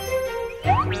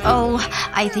 Oh,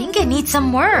 I think it needs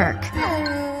some work.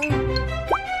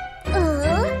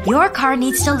 Your car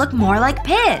needs to look more like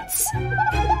Pit's.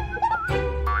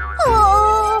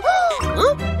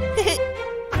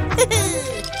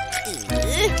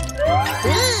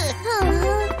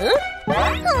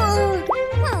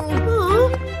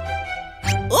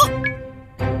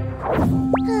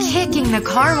 Kicking the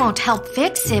car won't help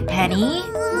fix it, Penny.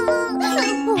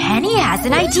 Penny has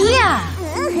an idea!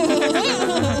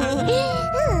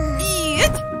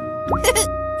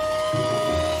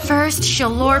 First, she'll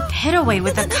lure Pit away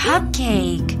with a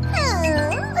cupcake.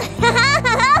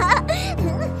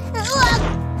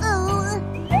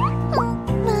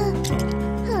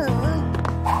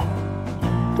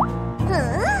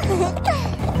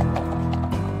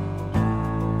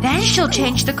 Then she'll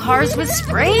change the cars with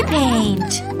spray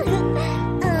paint.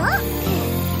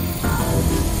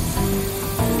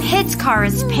 Pit's car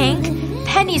is pink,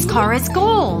 Penny's car is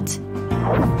gold.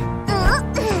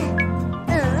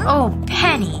 Oh,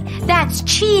 Penny, that's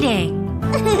cheating.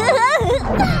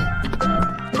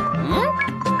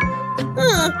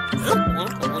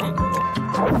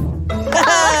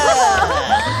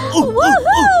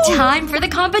 Time for the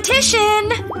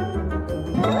competition!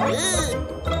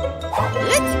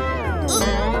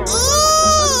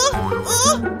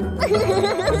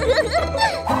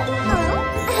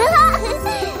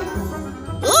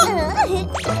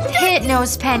 Pit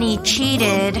knows Penny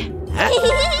cheated.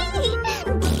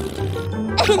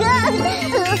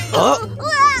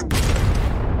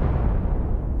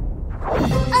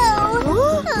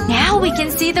 Now we can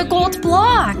see the gold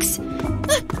blocks.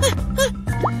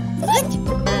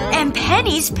 And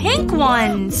Penny's pink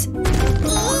ones.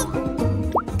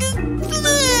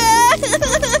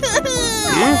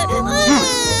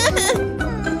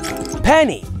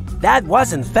 Penny, that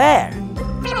wasn't fair.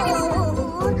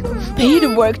 Pete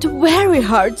worked very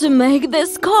hard to make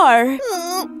this car.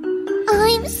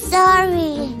 I'm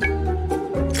sorry.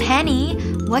 Penny,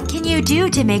 what can you do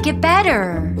to make it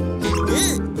better?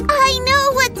 I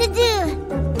know what to do.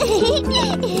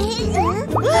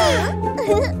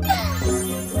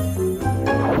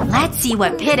 Let's see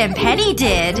what Pit and Penny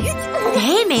did.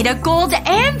 They made a gold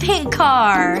and pink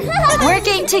car.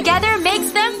 Working together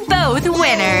makes them both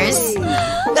winners.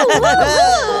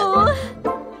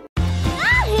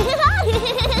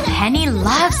 Penny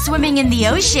loves swimming in the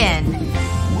ocean.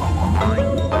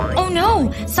 Oh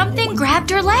no! Something grabbed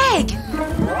her leg.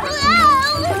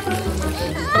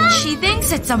 She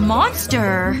thinks it's a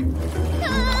monster.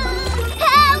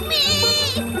 Help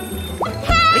me!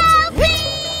 Help me!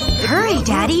 Hurry,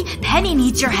 Daddy. Penny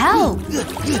needs your help. There is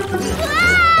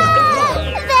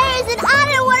an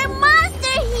underwater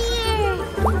monster here!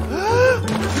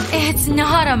 It's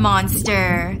not a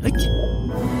monster.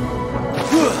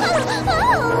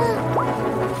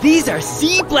 These are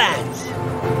sea plants.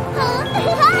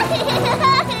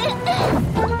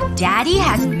 Daddy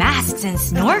has masks and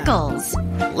snorkels.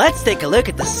 Let's take a look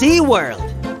at the Sea World.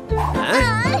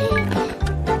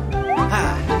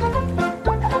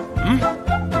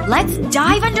 Let's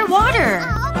dive underwater.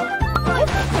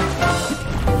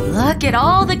 Look at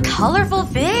all the colorful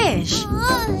fish.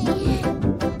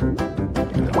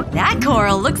 That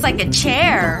coral looks like a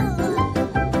chair.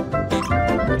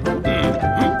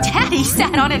 Daddy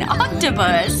sat on an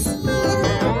octopus.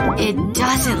 It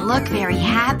doesn't look very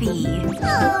happy.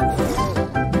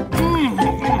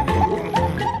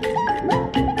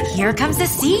 Here comes a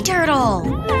sea turtle.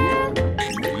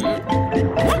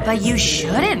 But you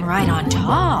shouldn't ride on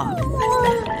top.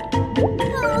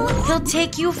 He'll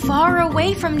take you far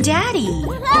away from Daddy.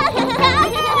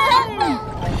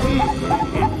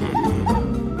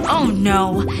 Oh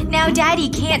no! Now Daddy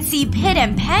can't see Pit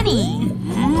and Penny.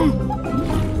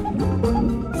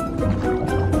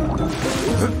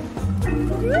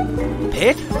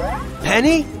 Pit?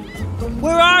 Penny?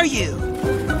 Where are you?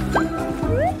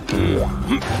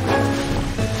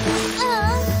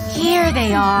 Here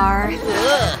they are.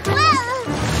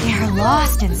 They're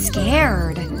lost and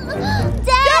scared.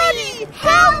 Daddy!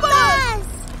 Help us!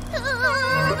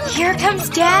 Here comes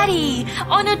Daddy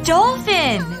on a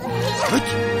dolphin.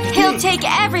 He'll take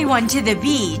everyone to the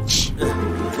beach.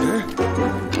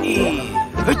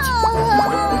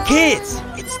 Kids,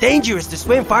 it's dangerous to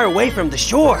swim far away from the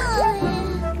shore.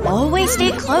 Always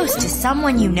stay close to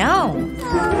someone you know.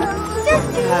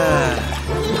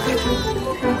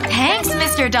 Thanks,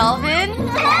 Mr. Dolphin.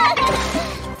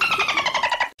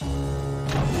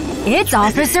 It's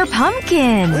Officer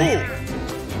Pumpkin.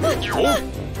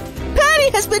 Penny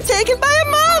has been taken by a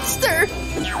monster!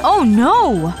 Oh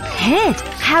no! Pit,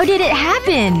 how did it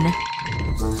happen?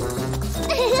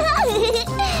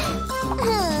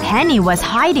 Penny was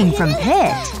hiding from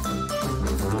Pit.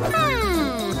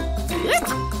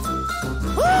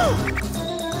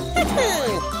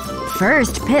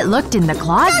 First, Pit looked in the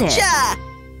closet. Gotcha!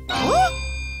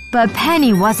 But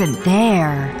Penny wasn't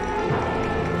there.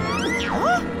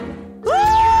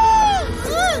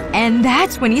 And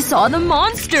that's when he saw the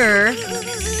monster.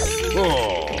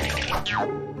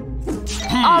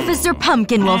 Officer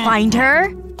Pumpkin will find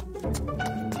her.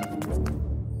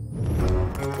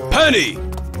 Penny!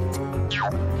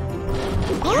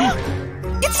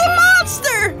 It's a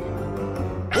monster!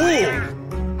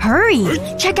 Hurry!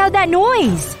 Check out that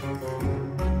noise!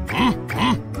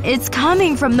 It's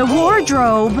coming from the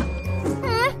wardrobe.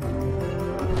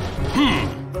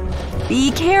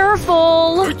 Be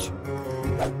careful!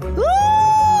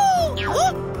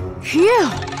 Phew!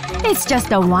 It's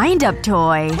just a wind-up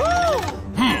toy.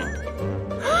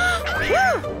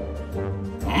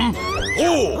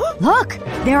 Look!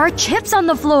 There are chips on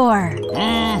the floor.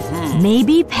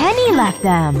 Maybe Penny left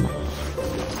them.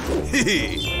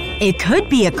 It could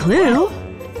be a clue.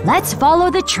 Let's follow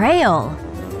the trail.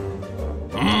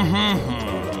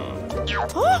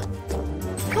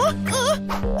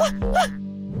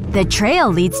 The trail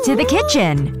leads to the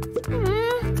kitchen.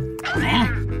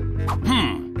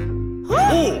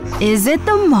 Is it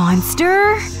the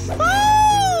monster? A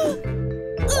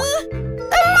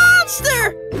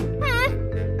monster!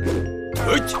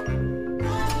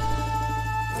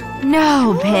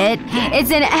 No, Pit.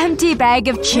 It's an empty bag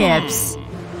of chips.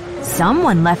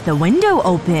 Someone left the window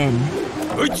open.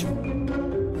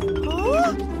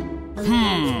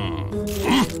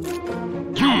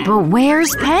 But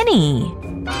where's Penny?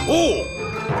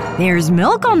 There's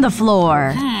milk on the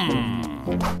floor.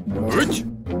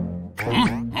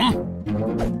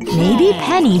 Maybe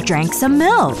Penny drank some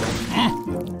milk.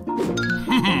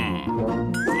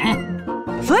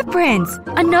 Footprints!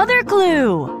 Another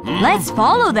clue! Let's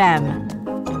follow them.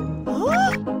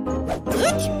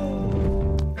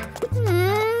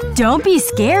 Don't be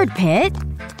scared, Pit.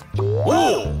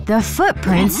 The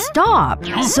footprints stop.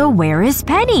 So where is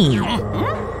Penny? A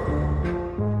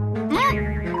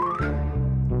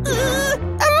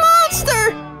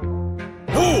monster!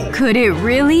 Could it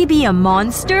really be a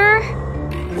monster?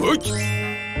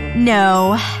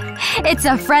 No. It's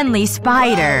a friendly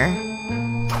spider.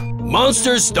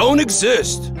 Monsters don't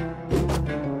exist.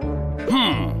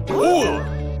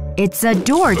 It's a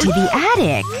door to the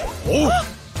attic.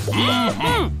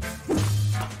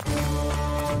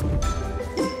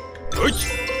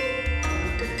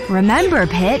 Remember,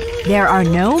 Pit, there are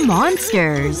no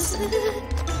monsters.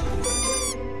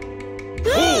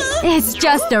 It's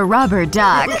just a rubber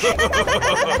duck.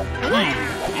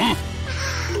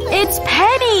 It's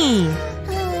Penny!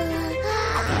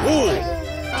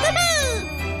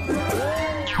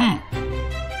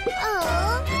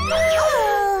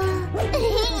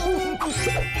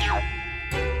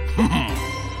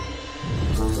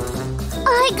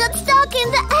 I got stuck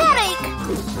in the attic!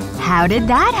 How did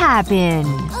that happen?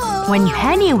 When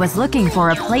Penny was looking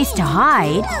for a place to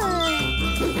hide,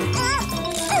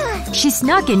 she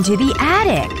snuck into the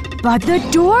attic. But the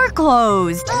door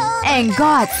closed and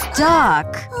got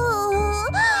stuck.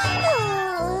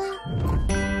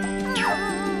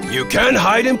 You can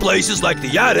hide in places like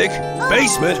the attic,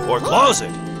 basement, or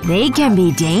closet. They can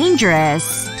be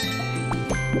dangerous.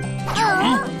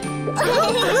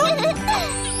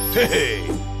 Hey!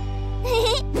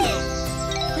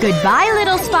 Goodbye,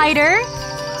 little spider.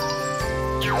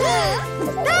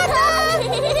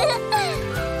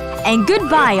 And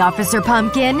goodbye, Officer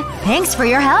Pumpkin. Thanks for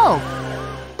your help.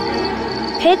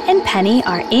 Pit and Penny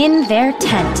are in their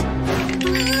tent.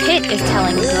 Pit is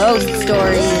telling ghost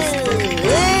stories.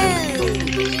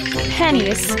 Penny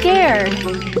is scared.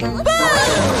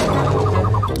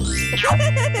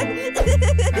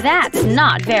 That's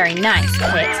not very nice,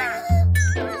 Pit.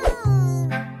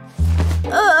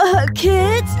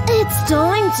 Kids, it's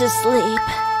time to sleep.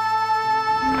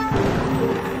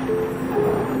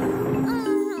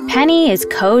 Penny is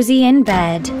cozy in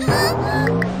bed.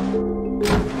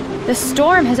 The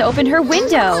storm has opened her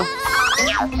window.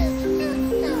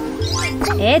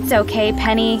 It's okay,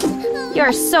 Penny.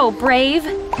 You're so brave.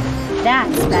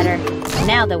 That's better.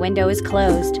 Now the window is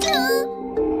closed.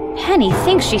 Penny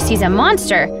thinks she sees a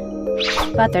monster,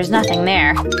 but there's nothing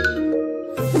there.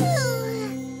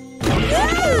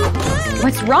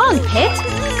 What's wrong, Pit?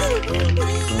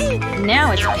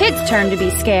 Now it's Pit's turn to be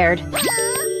scared.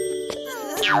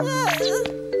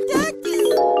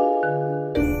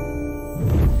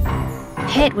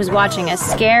 Pit was watching a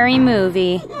scary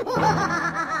movie.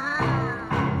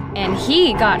 And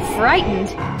he got frightened.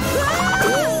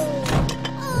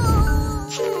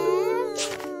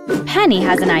 Penny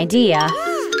has an idea.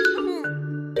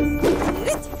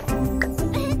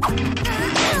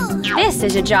 This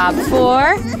is a job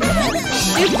for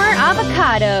super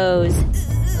avocados.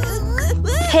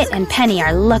 Pit and Penny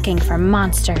are looking for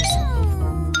monsters.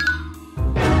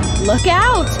 Look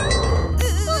out!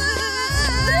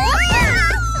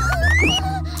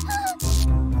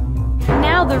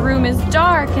 Now the room is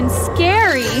dark and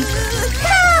scary.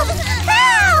 Help!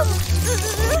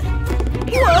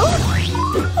 Help!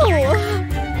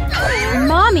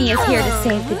 Mommy is here to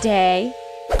save the day.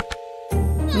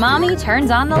 Mommy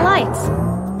turns on the lights.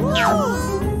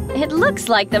 It looks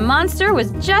like the monster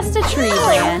was just a tree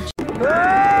branch.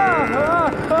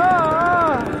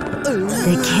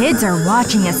 The kids are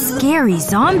watching a scary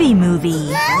zombie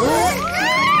movie.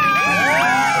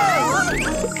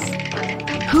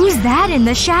 Who's that in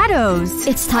the shadows?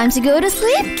 It's time to go to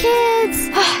sleep, kids!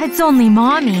 It's only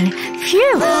Mommy.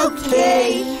 Phew!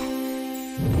 Okay.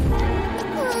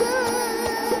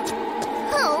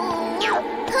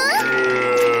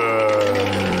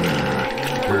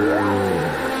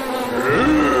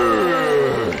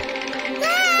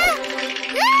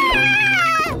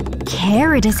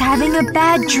 Carrot is having a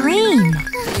bad dream.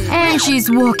 And she's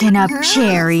woken up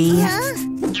Cherry.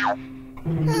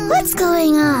 What's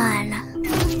going on?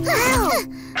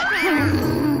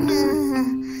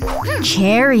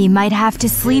 Cherry might have to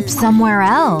sleep somewhere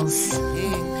else.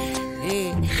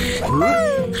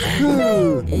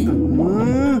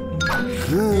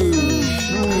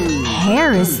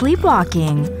 Hare is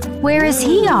sleepwalking. Where is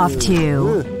he off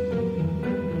to?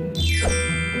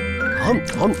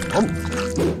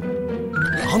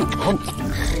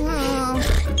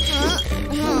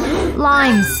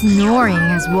 Lime snoring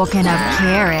has woken up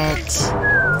Carrot.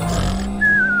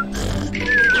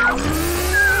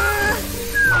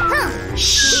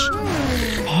 Shh!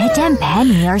 Pit and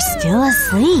Penny are still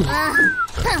asleep.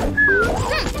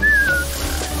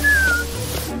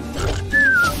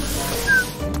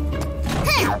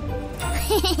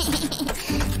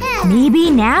 Maybe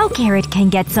now Carrot can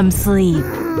get some sleep.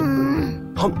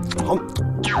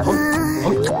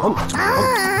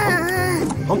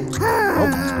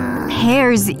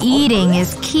 Pear's eating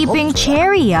is keeping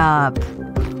Cherry up.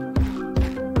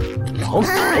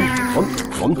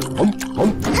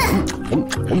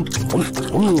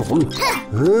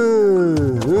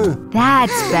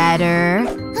 That's better.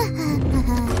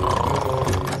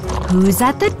 Who's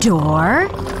at the door?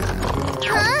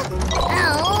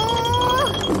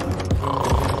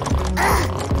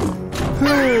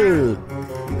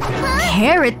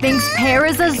 Carrot thinks Pear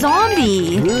is a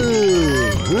zombie.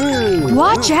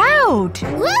 Watch out!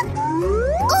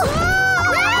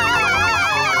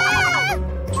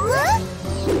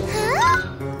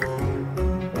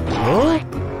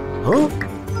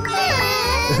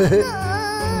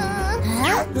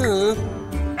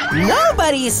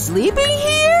 Nobody's sleeping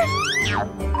here?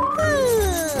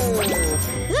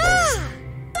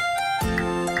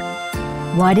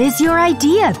 What is your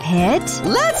idea, Pit?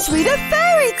 Let's read a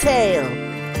fairy tale.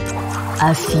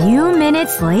 A few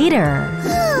minutes later.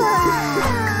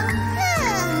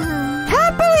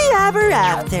 Happily ever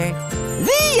after.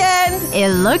 The end. It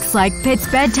looks like Pit's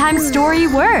bedtime story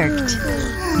worked.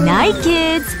 Night,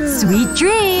 kids. Sweet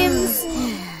dreams.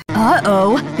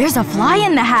 Uh-oh, there's a fly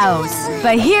in the house.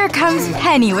 But here comes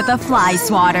Penny with a fly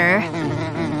swatter.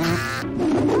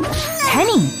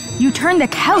 Penny, you turned the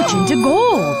couch into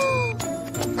gold.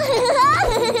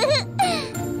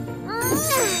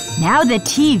 Now the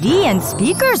TV and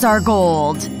speakers are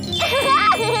gold.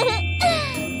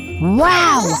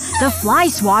 Wow! The fly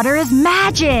swatter is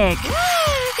magic!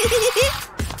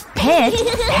 Pit,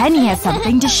 Penny has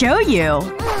something to show you.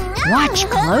 Watch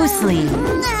closely.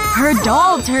 Her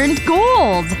doll turned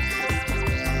gold.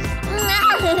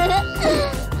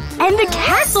 And the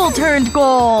castle turned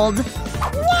gold.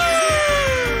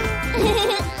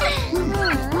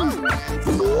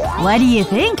 What do you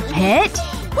think, Pit?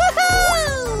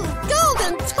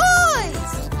 Golden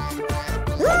toys!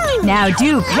 Now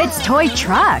do Pit's toy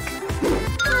truck.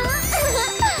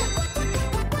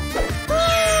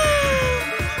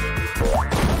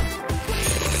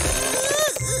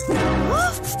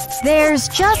 There's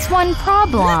just one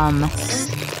problem.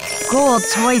 Gold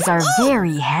toys are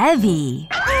very heavy.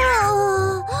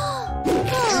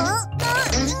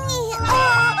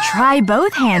 Try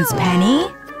both hands, Penny.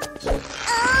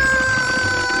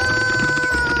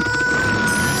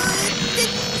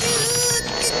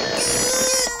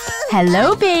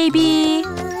 Hello, baby.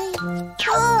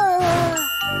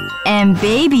 And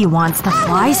baby wants the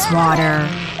fly swatter.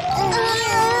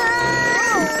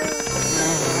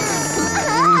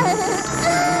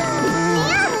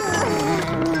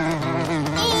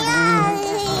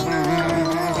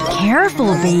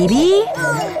 Careful, baby.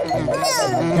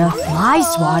 The fly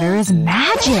swatter is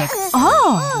magic.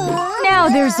 Oh! Now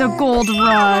there's a gold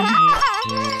rug.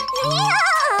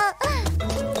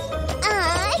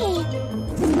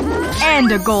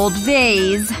 And a gold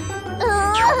vase.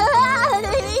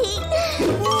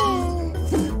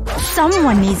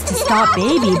 Someone needs to stop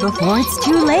baby before it's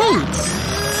too late.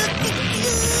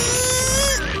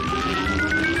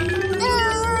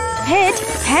 Pit,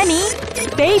 Penny,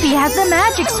 baby has the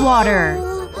magic swatter.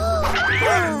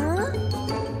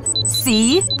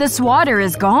 See? The swatter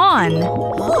is gone.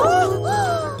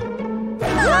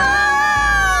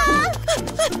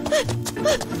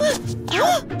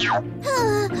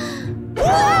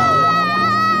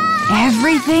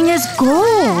 Everything is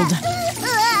gold.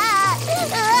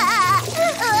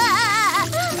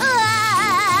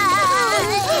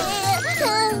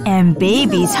 And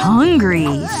baby's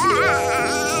hungry.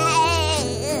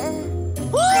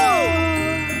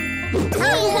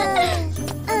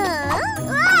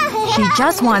 She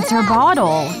just wants her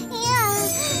bottle.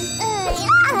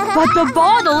 But the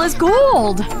bottle is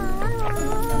gold.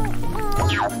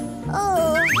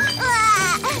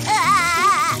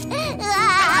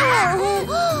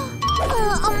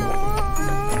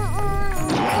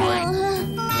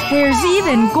 There's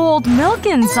even gold milk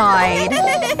inside.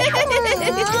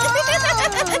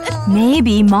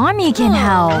 Maybe Mommy can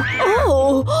help.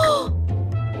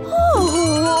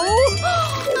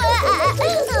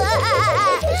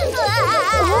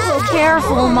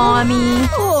 Careful, Mommy.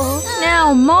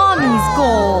 Now Mommy's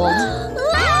gold.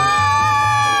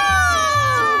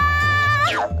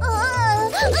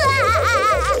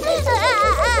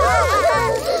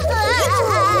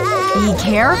 Be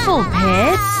careful,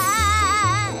 Pit.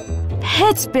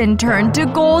 Pit's been turned to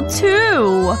gold,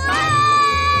 too.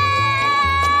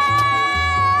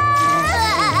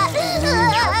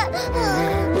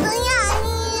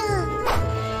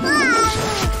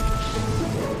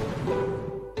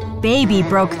 baby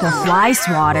broke the fly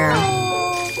swatter.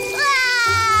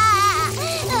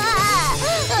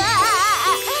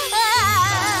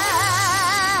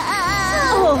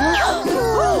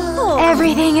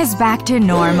 Everything is back to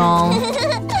normal.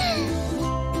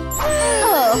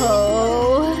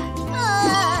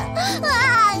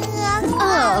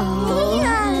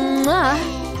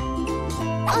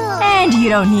 And you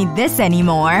don't need this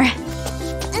anymore.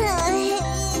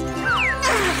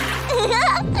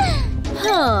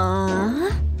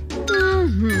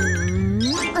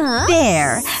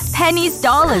 There. Penny's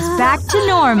doll is back to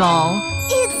normal.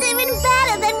 It's even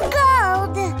better than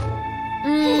gold.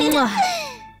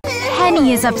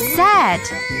 Penny is upset.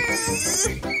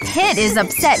 Pit is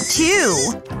upset too.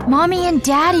 Mommy and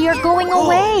Daddy are going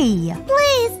away.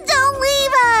 Please don't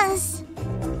leave us.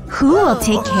 Who will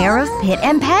take care of Pit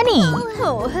and Penny?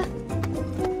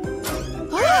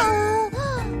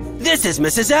 This is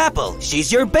Mrs. Apple.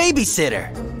 She's your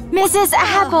babysitter. Mrs.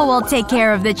 Apple will take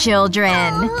care of the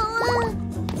children.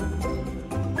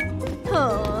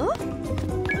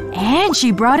 And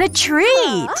she brought a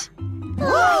treat.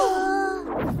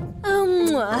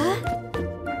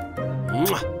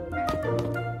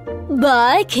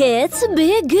 Bye, kids.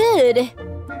 Be good.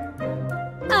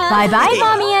 Bye-bye,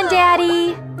 Mommy and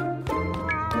Daddy.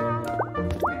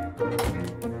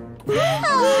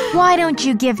 Why don't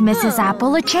you give Mrs.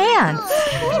 Apple a chance?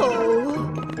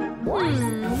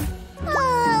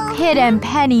 Pit and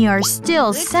Penny are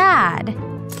still sad.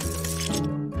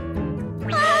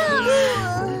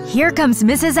 Here comes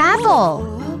Mrs. Apple.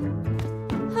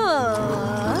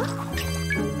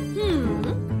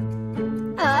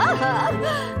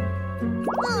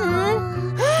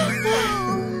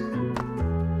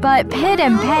 But Pit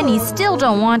and Penny still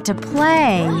don't want to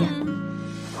play.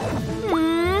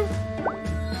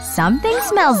 Something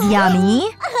smells yummy.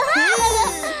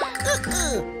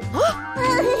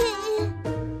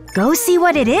 Go see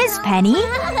what it is, Penny.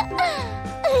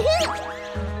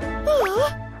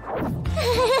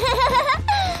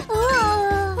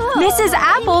 Mrs.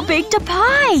 Apple baked a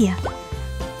pie.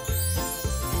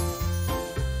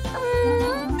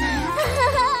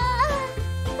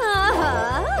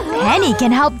 Penny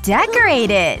can help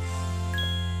decorate it.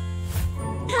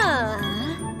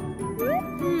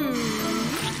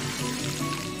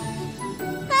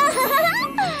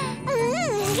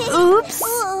 Oops.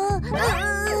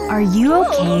 Are you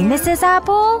okay, Mrs.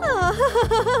 Apple?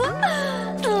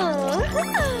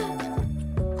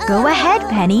 Go ahead,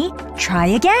 Penny. Try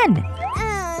again.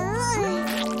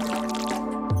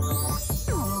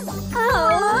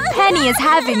 Penny is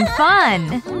having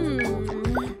fun.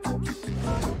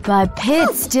 But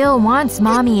Pit still wants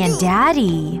Mommy and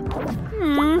Daddy.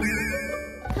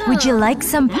 Would you like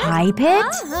some pie, Pit?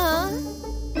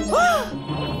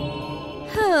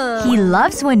 He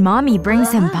loves when Mommy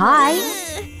brings him pie.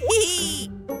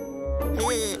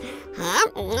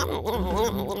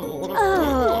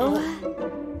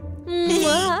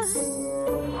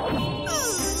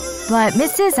 But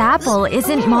Mrs. Apple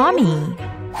isn't Mommy.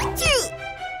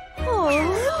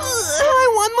 I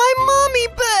want my mommy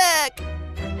back!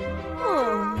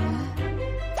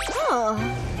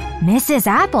 Mrs.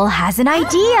 Apple has an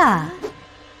idea.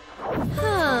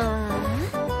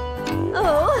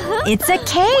 It's a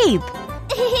cape.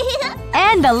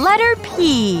 And the letter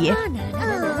P.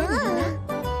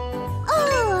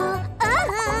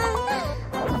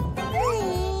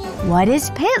 What is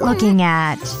Pit looking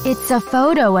at? It's a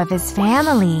photo of his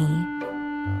family.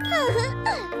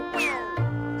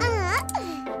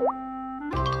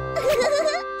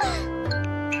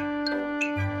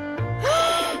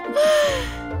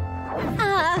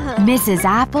 Mrs.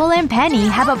 Apple and Penny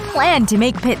have a plan to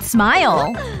make Pit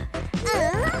smile.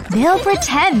 They'll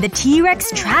pretend the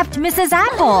T-Rex trapped Mrs.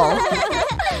 Apple.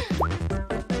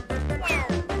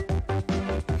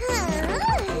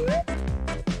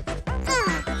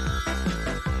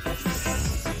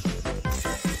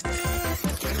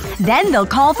 Then they'll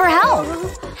call for help.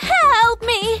 Help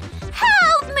me!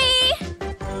 Help me!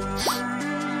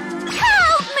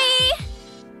 Help me!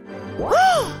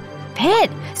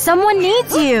 Pit, someone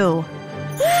needs you.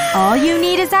 All you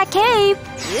need is that cape.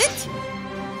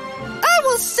 I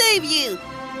will save you!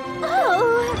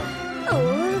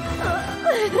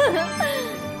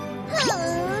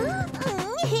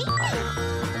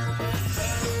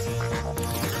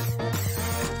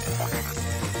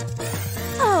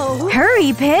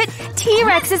 Hurry, Pit!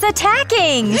 T-Rex is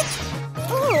attacking!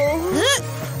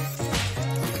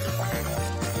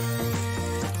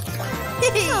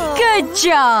 Good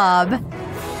job!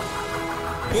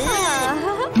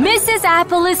 Mrs.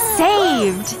 Apple is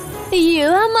saved! You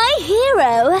are my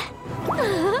hero.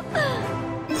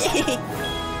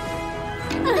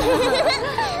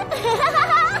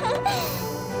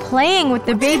 Playing with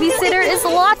the babysitter is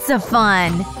lots of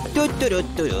fun.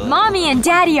 Mommy and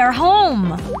Daddy are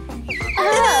home.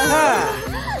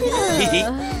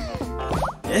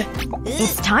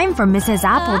 It's time for Mrs.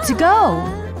 Apple to go.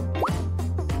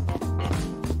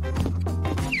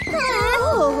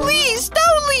 Please,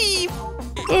 don't leave!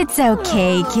 It's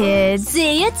okay, kids.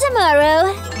 See you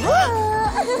tomorrow.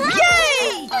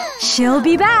 Yay! She'll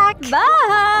be back.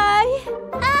 Bye.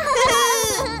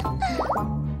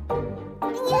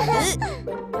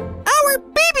 Our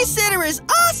babysitter is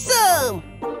awesome!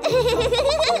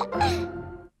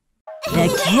 The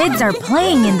kids are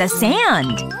playing in the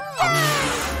sand.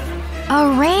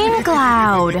 A rain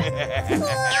cloud.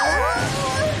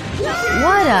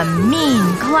 What a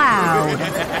mean cloud.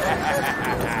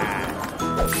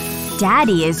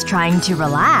 Daddy is trying to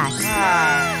relax.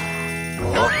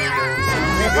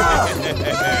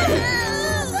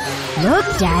 Look,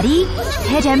 Daddy.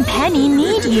 Pit and Penny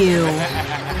need you.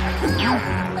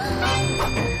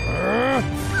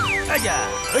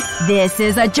 This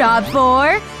is a job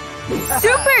for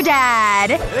Super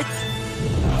Dad!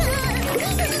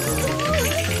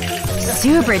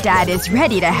 Super Dad is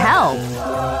ready to help.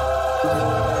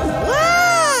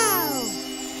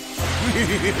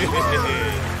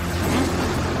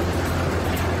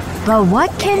 But what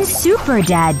can Super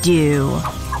Dad do?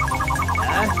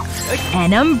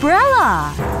 An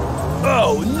umbrella!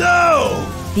 Oh no!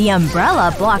 The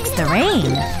umbrella blocks the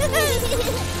rain.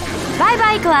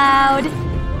 Bye-bye, Cloud!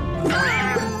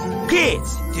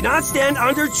 Kids, do not stand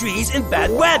under trees in bad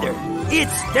weather.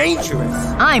 It's dangerous.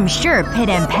 I'm sure Pit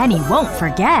and Penny won't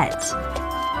forget.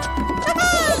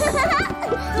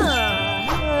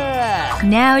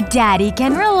 Now Daddy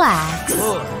can relax.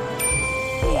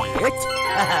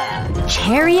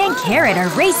 Cherry and Carrot are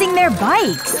racing their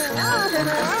bikes.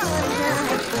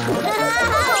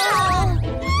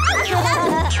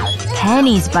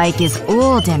 Penny's bike is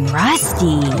old and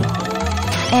rusty.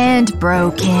 And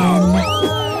broken.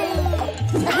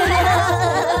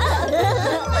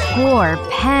 Poor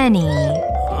Penny.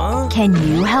 Can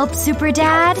you help Super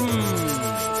Dad?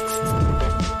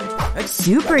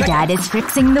 Super Dad is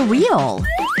fixing the wheel.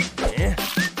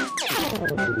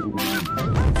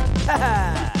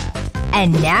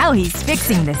 And now he's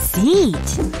fixing the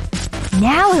seat.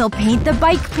 Now he'll paint the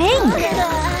bike pink.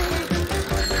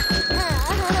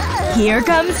 Here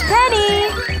comes Penny.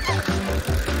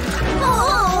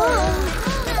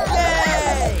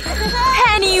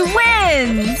 Penny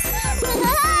wins!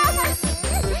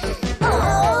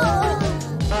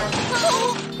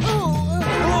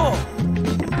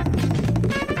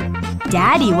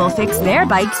 Daddy will fix their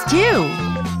bikes too.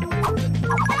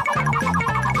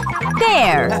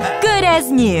 There! Good as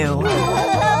new.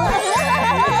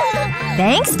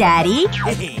 Thanks, Daddy.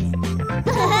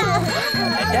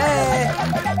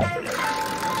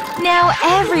 Now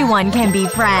everyone can be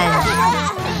friends.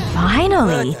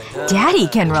 Finally, Daddy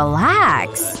can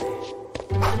relax.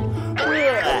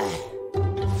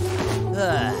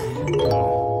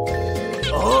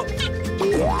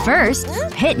 First,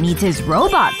 Pit needs his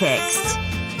robot fixed.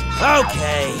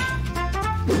 Okay.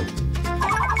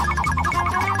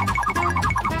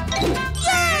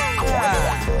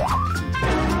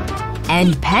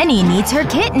 And Penny needs her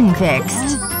kitten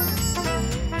fixed.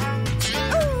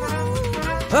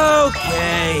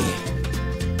 Okay.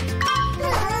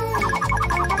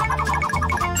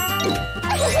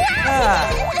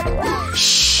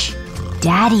 Shh!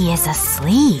 Daddy is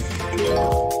asleep.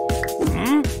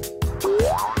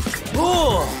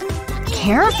 Cool.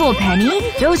 Careful,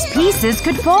 Penny. Those pieces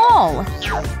could fall.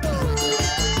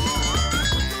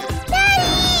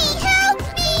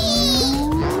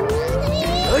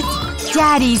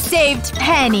 Daddy saved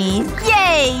Penny.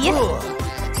 Yay!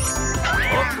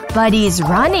 But he's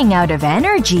running out of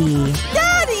energy.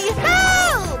 Daddy,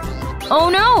 help! Oh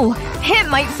no! It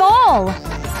might fall!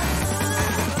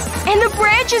 And the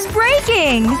branch is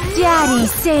breaking! Daddy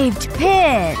saved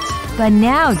Pit. But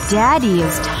now Daddy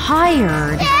is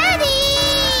tired.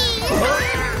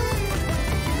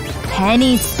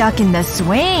 Penny's stuck in the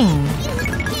swing.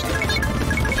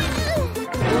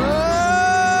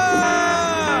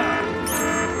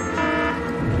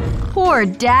 Poor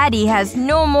Daddy has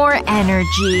no more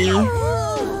energy.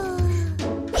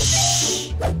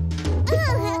 Shh.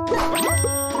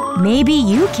 Maybe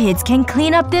you kids can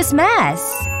clean up this mess.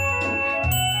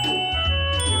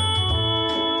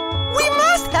 We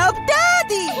must help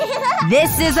Daddy!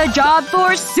 This is a job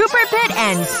for Super Pit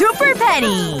and Super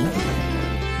Penny.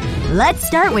 Let's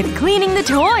start with cleaning the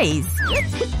toys.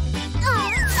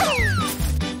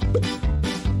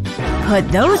 Put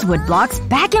those wood blocks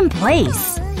back in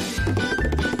place.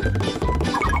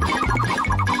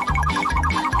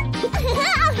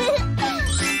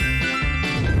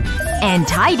 and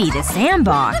tidy the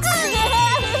sandbox.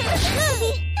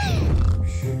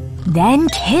 Then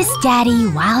kiss Daddy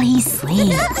while he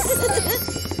sleeps.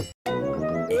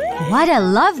 What a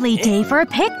lovely day for a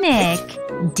picnic!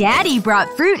 Daddy brought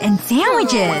fruit and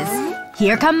sandwiches.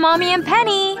 Here come Mommy and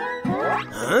Penny.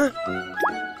 Huh?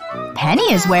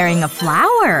 Penny is wearing a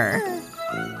flower.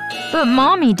 But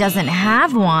Mommy doesn't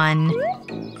have one.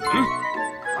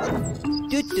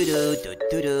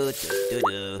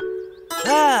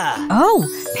 Ah! Oh,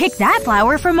 pick that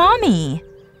flower for Mommy.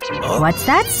 What's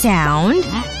that sound?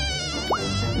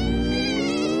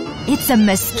 It's a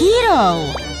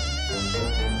mosquito.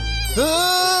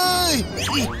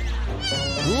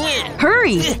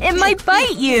 Hurry! It might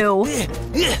bite you!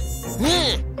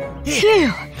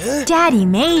 Phew! Daddy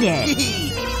made it.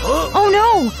 Oh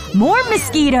no! More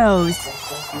mosquitoes!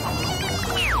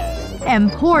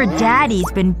 And poor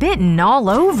Daddy's been bitten all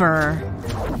over.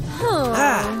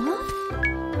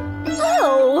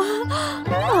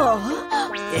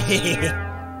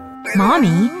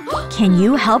 Mommy, can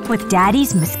you help with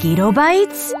Daddy's mosquito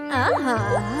bites?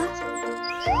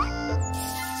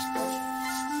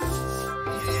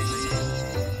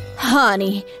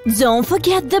 Honey, don't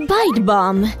forget the bite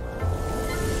balm.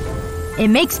 It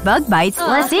makes bug bites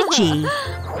less itchy.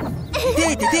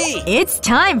 It's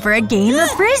time for a game of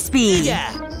frisbee.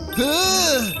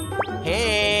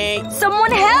 Hey!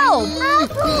 Someone help!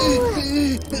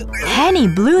 Penny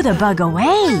blew the bug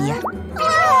away.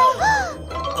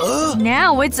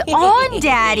 Now it's on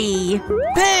Daddy!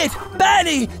 Pit!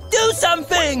 Betty! Do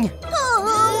something!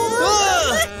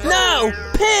 No!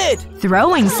 Pit!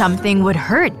 Throwing something would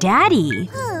hurt Daddy.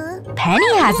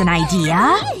 Penny has an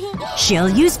idea. She'll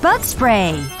use bug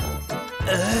spray.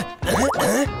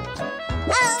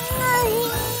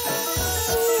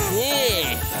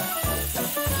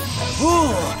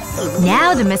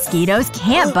 Now the mosquitoes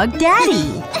can't bug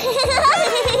Daddy.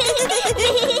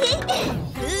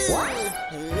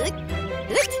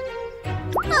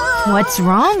 What's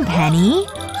wrong, Penny?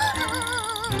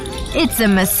 It's a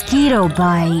mosquito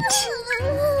bite.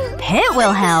 Pit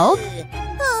will help.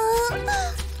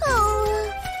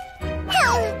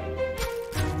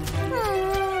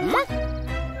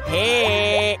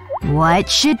 Hey! What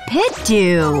should Pit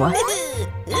do?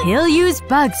 He'll use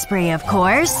bug spray, of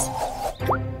course.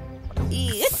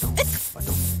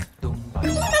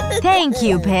 Thank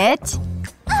you, Pit.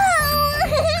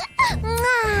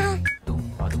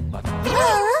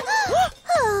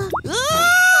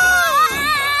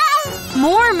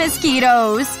 More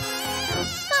mosquitoes!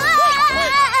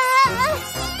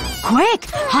 Quick!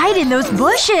 Hide in those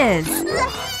bushes!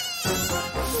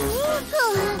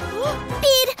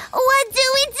 Pete, what do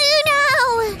we do now?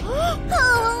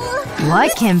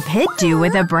 What can Pit do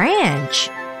with a branch?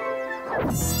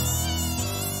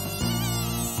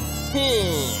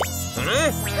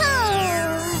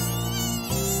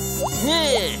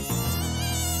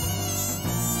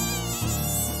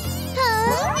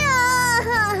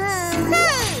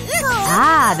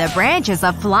 Ah, the branch is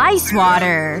a fly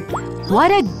swatter.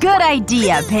 What a good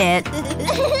idea, Pit.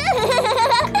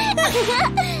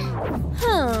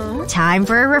 Time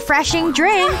for a refreshing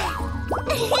drink.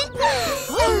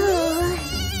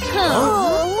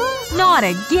 Not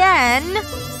again.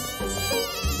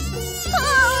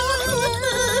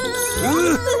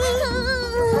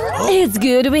 It's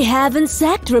good we have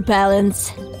insect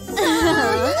repellents.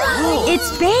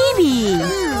 It's Baby.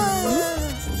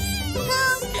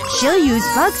 She'll use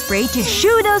bug spray to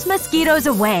shoo those mosquitoes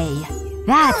away.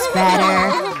 That's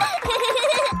better.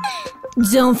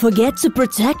 Don't forget to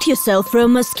protect yourself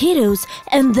from mosquitoes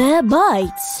and their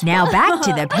bites. Now back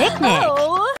to the picnic.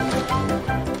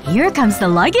 Here comes the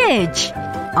luggage.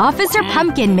 Officer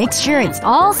Pumpkin makes sure it's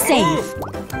all safe.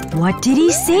 What did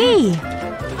he see?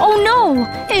 Oh no!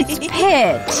 It's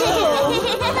Pit!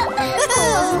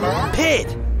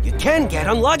 Pit! You can get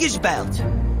on luggage belt.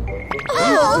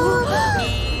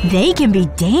 They can be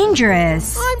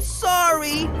dangerous. I'm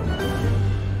sorry.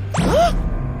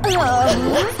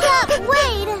 Stop,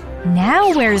 wait!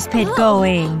 Now where's Pit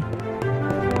going?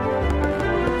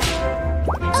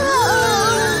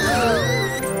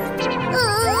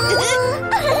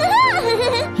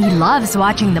 He loves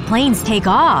watching the planes take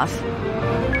off.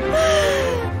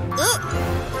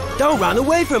 Don't run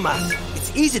away from us.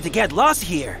 It's easy to get lost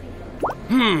here.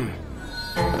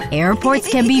 Airports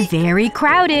can be very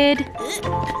crowded.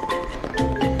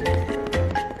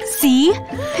 See?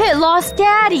 Pit lost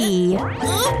Daddy.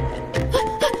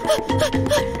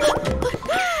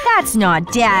 That's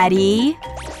not Daddy.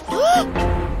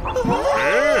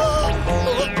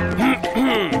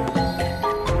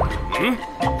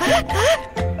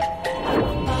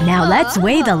 Now let's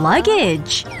weigh the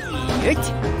luggage.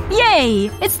 Yay!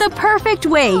 It's the perfect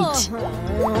weight!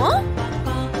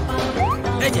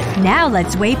 Now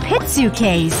let's weigh Pit's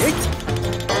suitcase.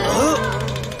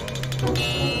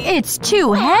 It's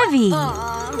too heavy.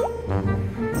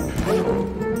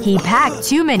 He packed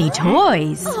too many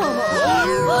toys.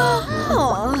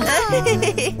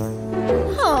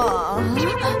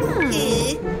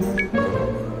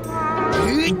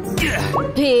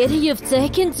 Pete, you've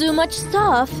taken too much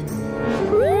stuff.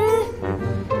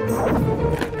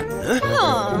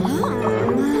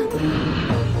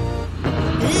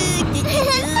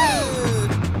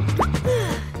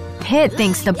 Pit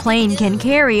thinks the plane can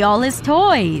carry all his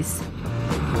toys.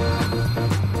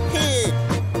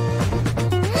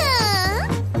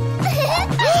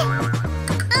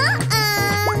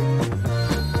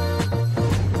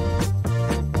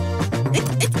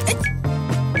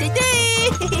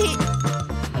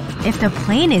 If the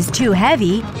plane is too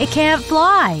heavy, it can't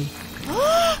fly.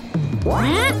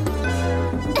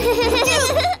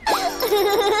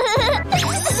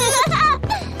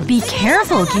 Be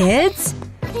careful, kids!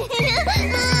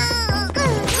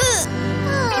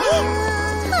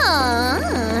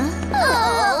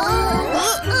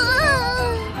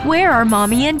 Where are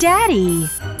Mommy and Daddy?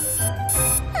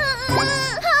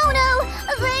 Oh no!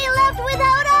 They left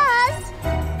without us!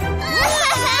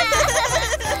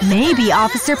 Maybe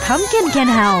Officer Pumpkin can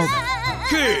help.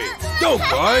 Kids, don't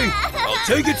cry. I'll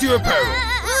take it to your parents.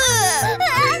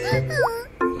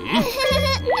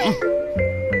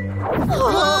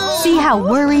 See how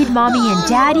worried Mommy and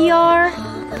Daddy are?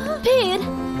 Pete,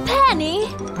 Penny.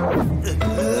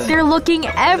 They're looking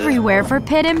everywhere for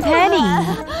Pit and Penny.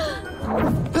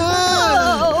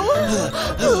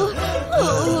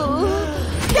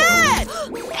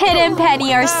 Pit and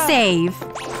Penny are safe.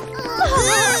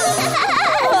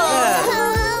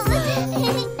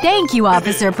 Thank you,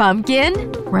 Officer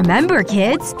Pumpkin. Remember,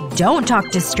 kids, don't talk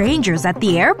to strangers at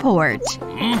the airport.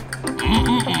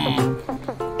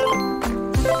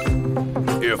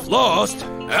 If lost,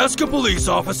 ask a police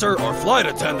officer or flight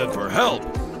attendant for help.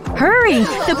 Hurry!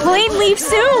 The plane leaves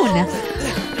soon!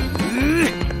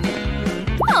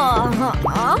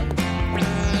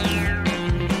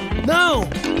 No!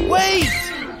 Wait!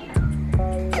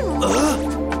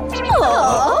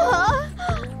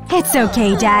 It's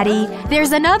okay, Daddy.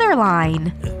 There's another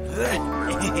line.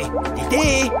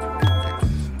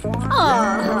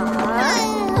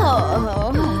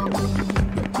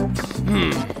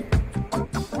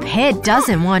 Pit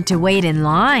doesn't want to wait in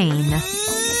line.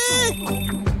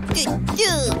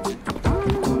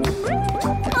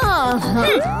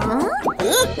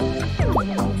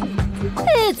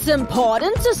 It's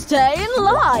important to stay in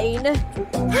line.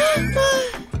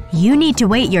 You need to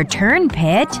wait your turn,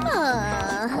 Pit.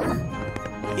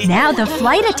 Now the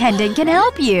flight attendant can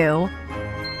help you.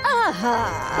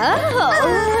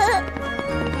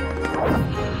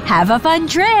 Have a fun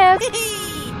trip!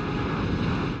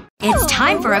 It's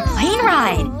time for a plane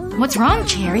ride. What's wrong,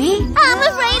 Cherry? I'm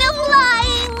afraid of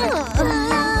flying!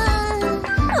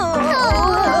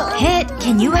 Pit,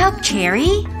 can you help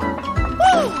Cherry?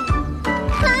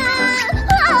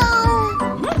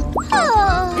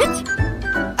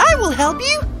 I will help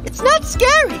you. It's not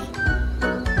scary.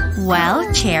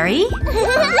 Well, Cherry?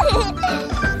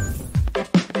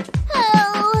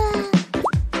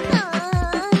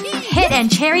 Pit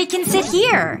and Cherry can sit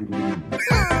here.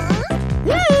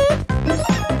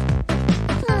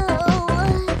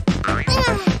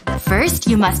 First,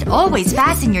 you must always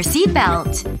fasten your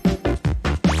seatbelt.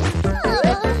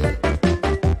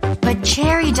 But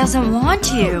Cherry doesn't want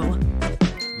to.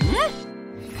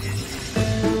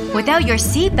 Without your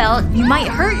seatbelt, you might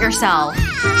hurt yourself.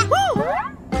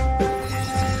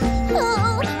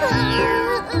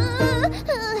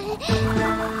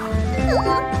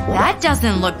 That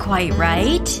doesn't look quite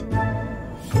right.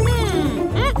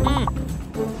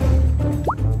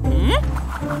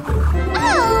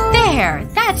 There!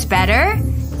 That's better!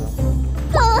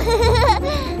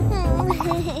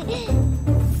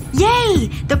 Yay!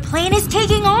 The plane is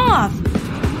taking off!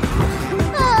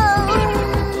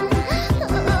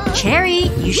 Cherry,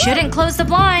 you shouldn't close the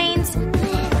blinds.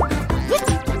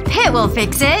 Pit will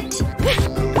fix it.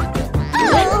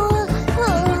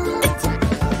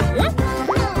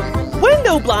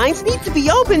 Window blinds need to be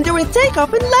open during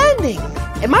takeoff and landing.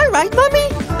 Am I right, Mommy?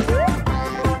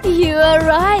 You are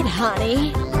right,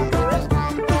 honey.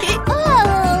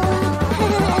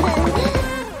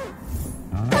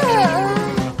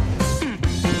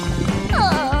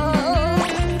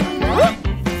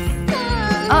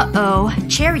 Uh-oh.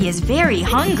 Cherry is very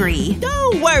hungry.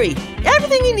 Don't worry.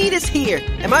 Everything you need is here.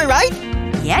 Am I right?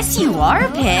 Yes, you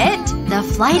are, Pit. The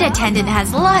flight attendant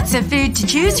has lots of food to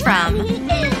choose from.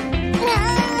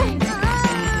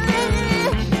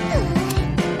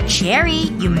 Cherry,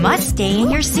 you must stay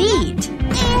in your seat.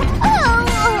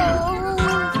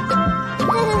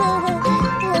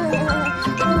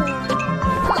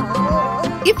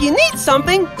 If you need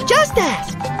something, just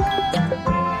ask.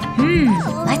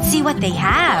 Let's see what they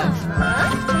have.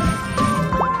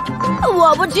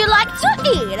 What would you like to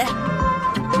eat?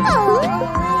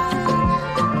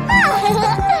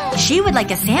 She would like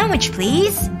a sandwich,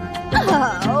 please.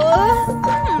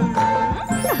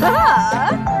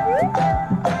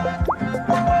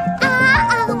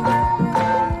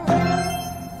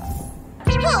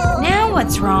 Now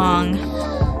what's wrong?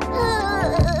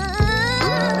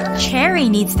 Cherry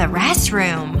needs the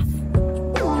restroom.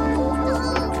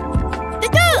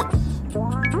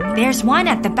 There's one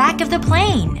at the back of the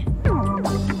plane.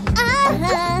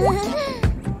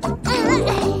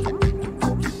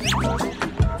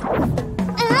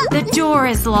 The door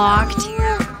is locked.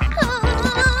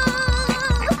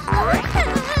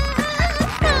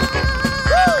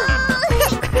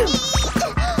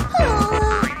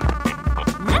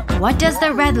 What does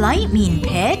the red light mean,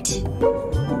 Pit?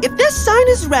 If this sign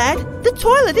is red, the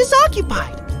toilet is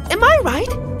occupied. Am I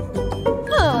right?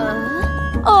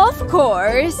 Of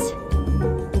course.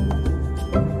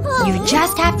 You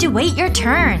just have to wait your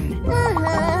turn.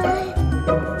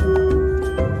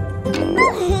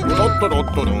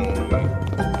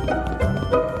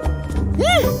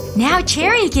 Now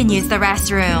Cherry can use the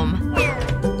restroom.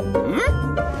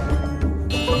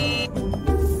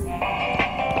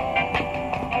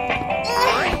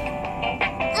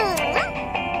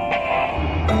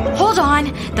 Hold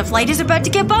on. The flight is about to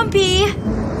get bumpy.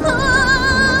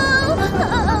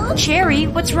 Cherry,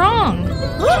 what's wrong?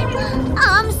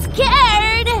 I'm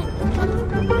scared.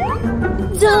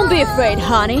 Don't be afraid,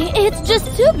 honey. It's just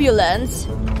turbulence.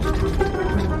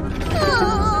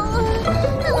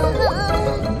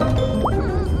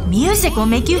 Music will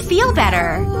make you feel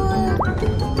better.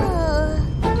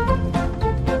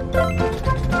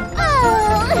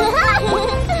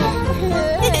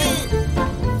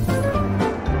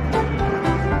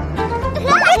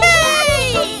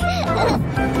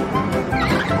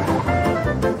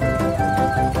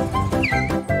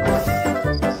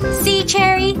 See,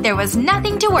 Cherry? There was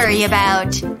nothing to worry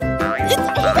about.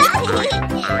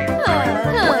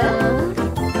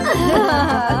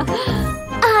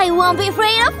 I won't be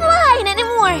afraid of flying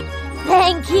anymore.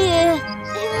 Thank you.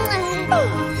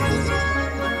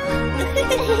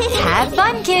 Have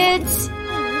fun, kids.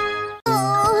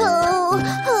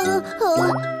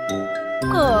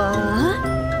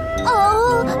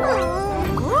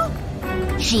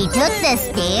 She took the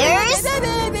stairs?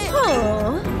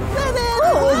 Phew!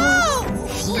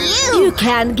 You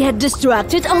can't get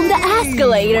distracted on the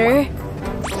escalator.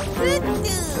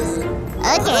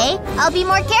 Okay, I'll be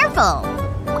more careful.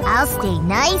 I'll stay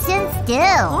nice and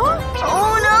still.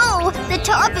 Oh no! The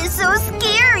top is so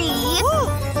scary!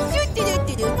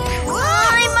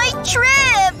 I might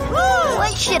trip!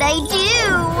 What should I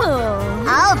do?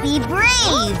 I'll be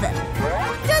brave!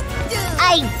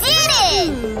 I did it!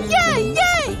 Yay,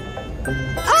 yay!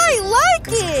 I like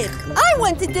it! I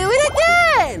want to do it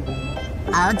again!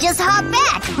 I'll just hop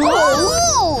back.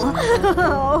 Ooh.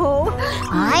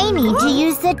 I need to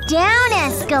use the down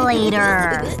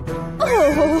escalator.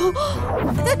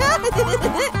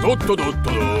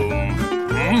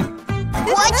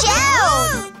 Watch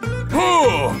out!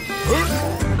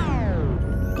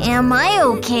 Am I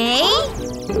okay?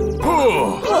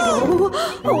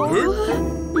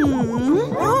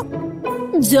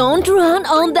 Don't run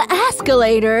on the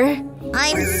escalator.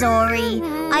 I'm sorry.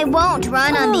 I won't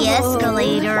run on the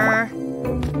escalator.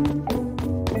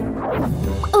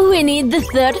 We need the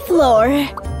third floor.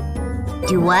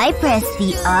 Do I press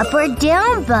the up or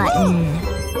down button?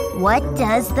 What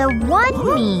does the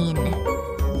 1 mean?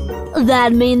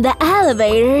 That means the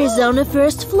elevator is on the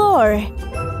first floor.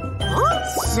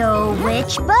 So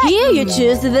which button? Here you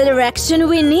choose the direction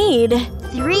we need.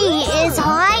 3 is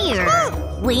higher.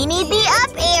 We need the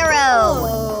up arrow.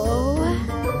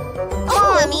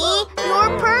 Mommy, your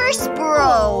purse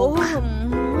broke.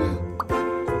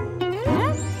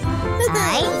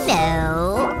 I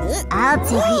know. I'll take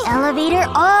the elevator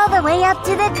all the way up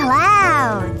to the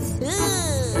clouds.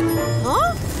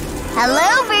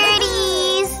 Hello,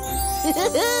 birdies!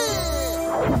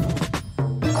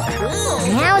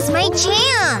 Now's my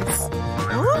chance.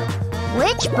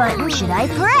 Which button should I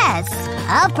press?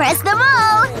 I'll press them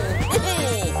all.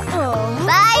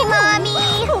 Bye,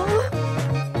 Mommy!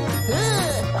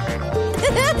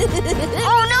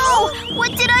 Oh no!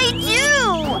 What did I do?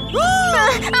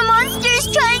 A monster's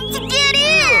trying to get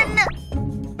in!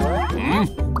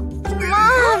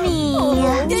 Mommy!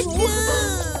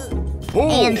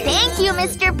 And thank you,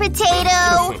 Mr.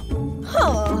 Potato!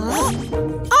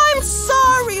 I'm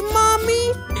sorry,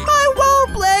 Mommy. I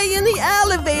won't play in the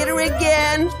elevator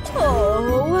again.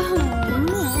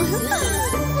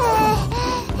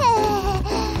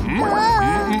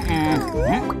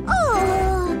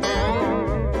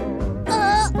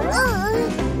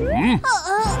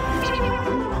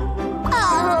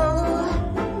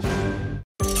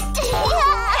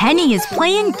 Penny is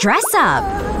playing dress up.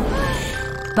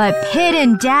 But Pit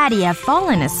and Daddy have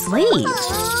fallen asleep.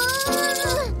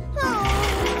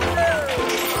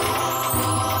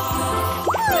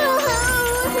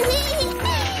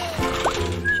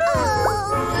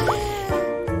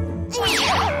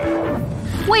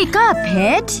 Wake up,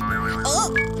 Pit!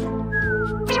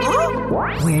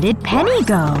 Where did Penny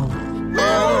go?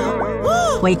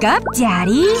 Wake up,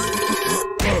 Daddy!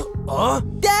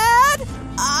 Dad?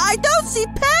 I don't see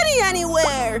Penny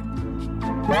anywhere!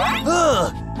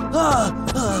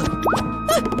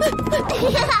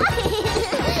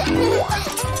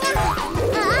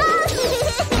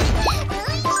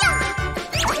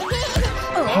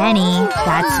 Penny,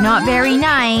 that's not very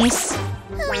nice.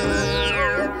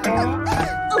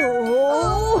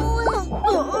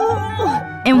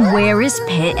 And where is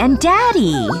Pit and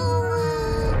Daddy?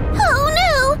 Oh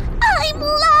no! I'm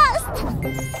lost!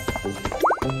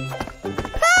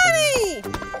 Penny!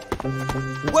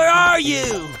 Where are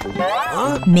you?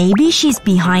 Maybe she's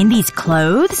behind these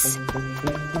clothes?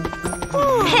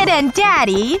 Pit and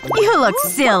Daddy, you look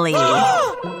silly.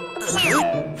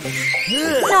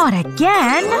 Not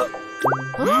again.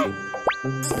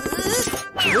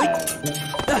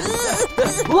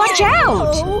 Watch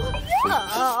out!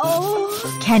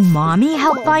 Can Mommy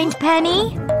help find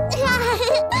Penny?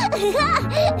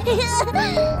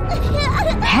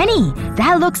 Penny,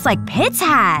 that looks like Pit's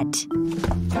hat.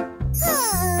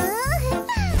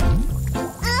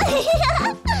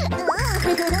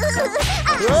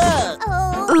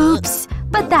 Oops,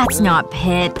 but that's not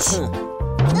Pit.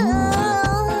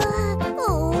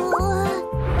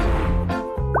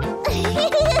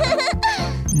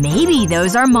 Maybe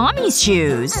those are Mommy's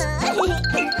shoes.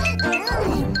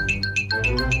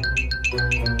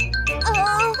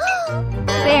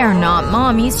 They're not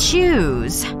Mommy's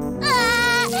shoes.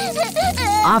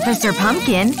 Officer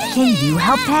Pumpkin, can you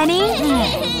help Penny?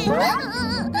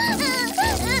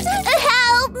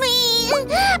 Help me!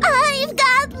 I've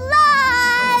got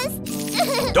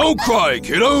lost! Don't cry,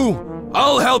 kiddo.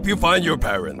 I'll help you find your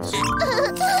parents.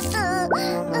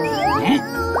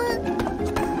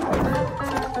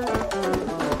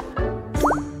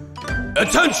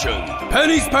 Attention!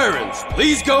 Penny's parents,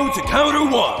 please go to counter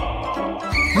 1.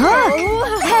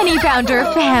 Look! Penny found her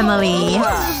family.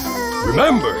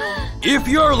 Remember, if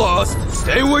you're lost,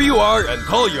 stay where you are and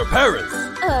call your parents.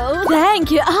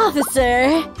 Thank you,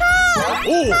 officer.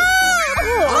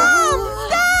 Oh!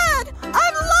 Dad!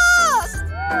 I'm lost!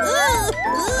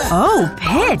 Oh,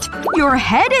 Pit, your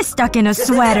head is stuck in a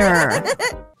sweater.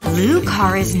 Blue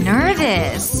car is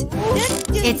nervous.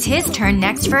 It's his turn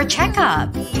next for a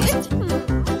checkup.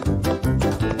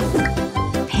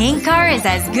 Pink car is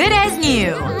as good as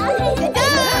new.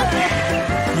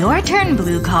 Your turn,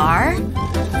 blue car.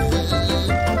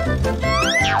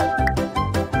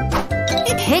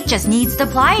 Pit just needs the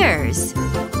pliers.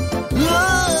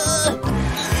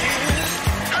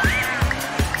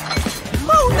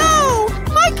 Oh no!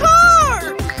 My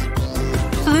car!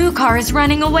 Blue car is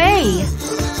running away.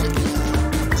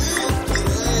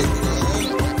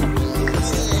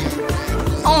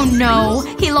 Oh no,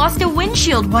 he lost a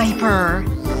windshield wiper.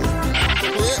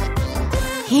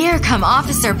 Here come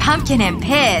Officer Pumpkin and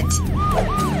Pit.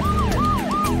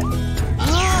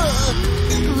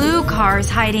 Blue car's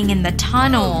hiding in the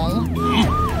tunnel.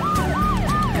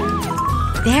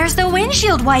 There's the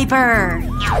windshield wiper.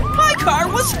 My car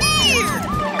was here!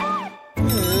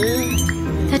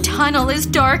 The tunnel is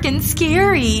dark and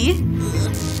scary.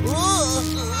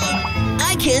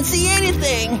 I can't see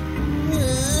anything.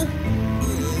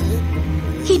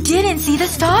 He didn't see the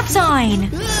stop sign.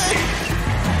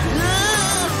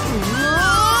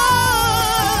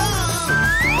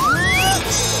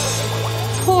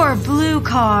 Poor blue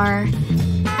car.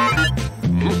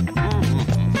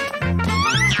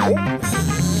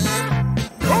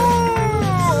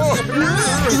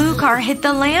 Blue car hit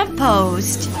the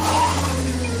lamppost.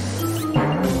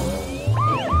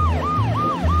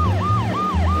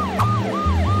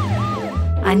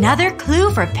 Another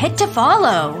clue for Pit to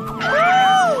follow.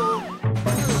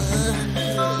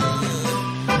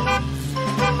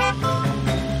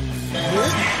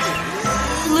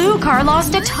 car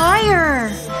lost a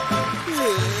tire.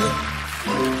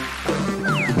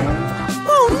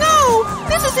 Oh no!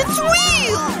 This is its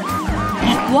wheel!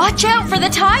 Watch out for the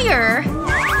tire!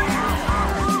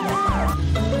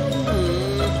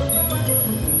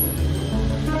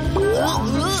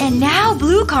 And now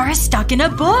Blue Car is stuck in a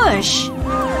bush.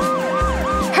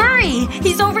 Hurry!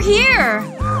 He's over here!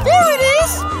 There it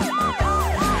is!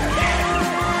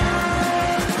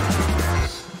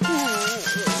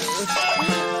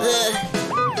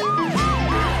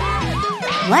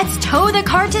 Let's tow the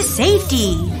car to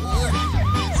safety.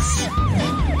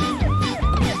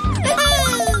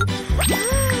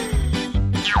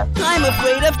 I'm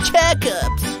afraid of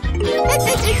checkups.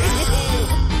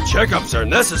 Checkups are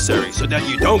necessary so that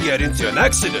you don't get into an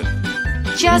accident.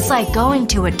 Just like going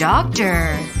to a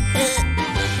doctor.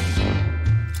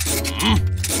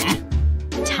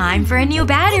 Time for a new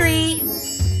battery.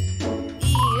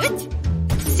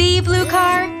 See, Blue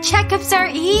Car? Checkups are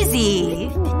easy.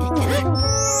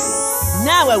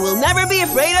 Now I will never be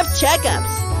afraid of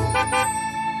checkups.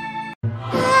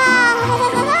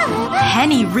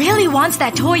 Penny really wants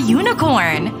that toy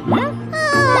unicorn.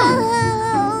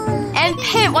 And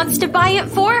Pit wants to buy it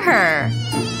for her.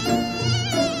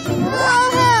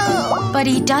 But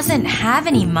he doesn't have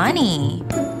any money.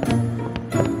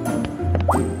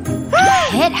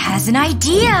 Pit has an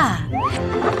idea.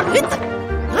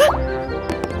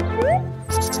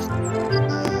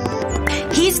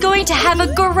 He's going to have a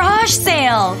garage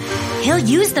sale. He'll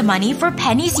use the money for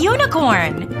Penny's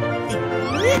unicorn.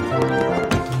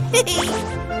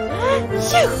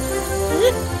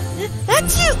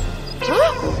 Achoo!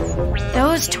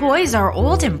 Those toys are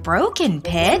old and broken,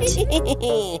 Pit.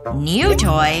 New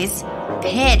toys?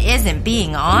 Pit isn't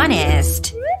being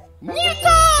honest. New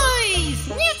toys!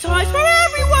 New toys for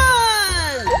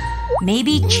everyone!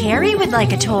 Maybe Cherry would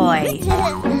like a toy.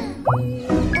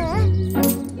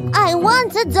 I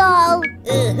want a doll.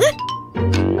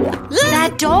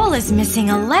 That doll is missing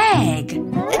a leg.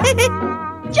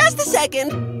 Just a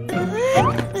second.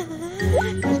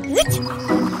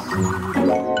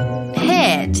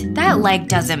 Pit, that leg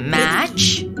doesn't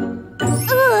match.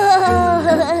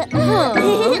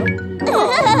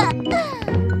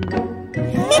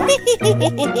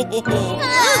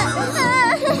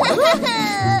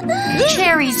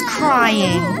 Cherry's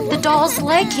crying. The doll's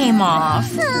leg came off.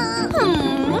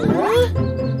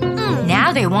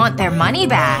 Now they want their money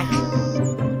back.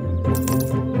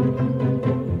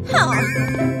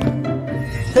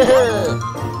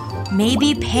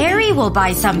 Maybe Perry will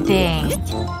buy something.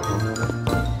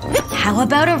 How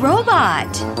about a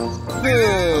robot?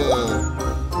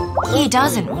 He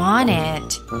doesn't want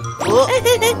it.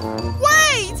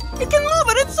 Wait! It can move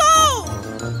on its own!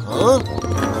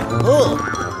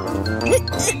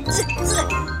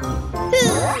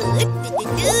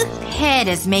 Pit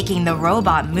is making the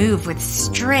robot move with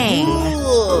string.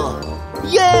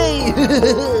 Yay!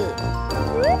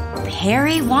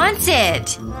 Perry wants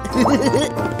it.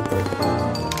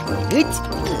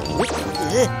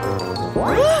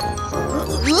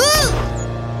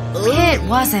 Pit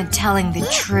wasn't telling the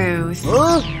truth.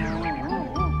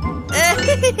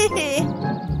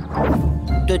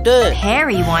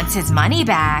 Perry wants his money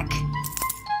back.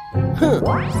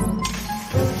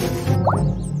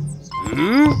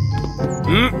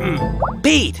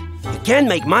 Pete, you can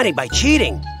make money by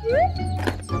cheating.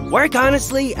 Work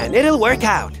honestly and it'll work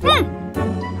out.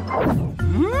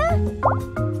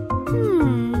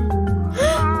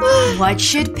 What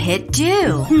should Pit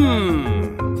do?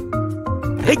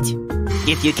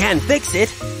 If you can't fix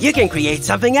it, you can create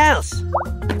something else.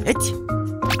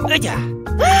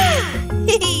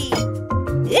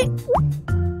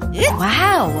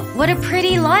 Wow, what a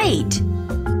pretty light.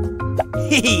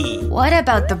 What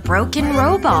about the broken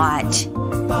robot?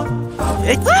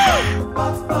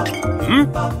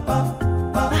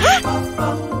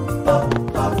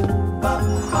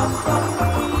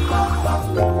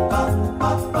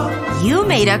 You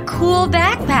made a cool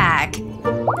backpack.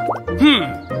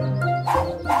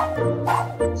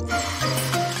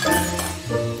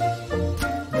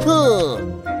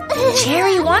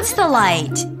 Cherry wants the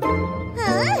light.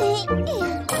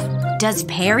 Does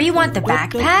Perry want the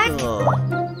backpack?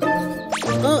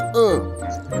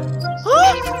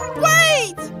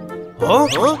 Wait!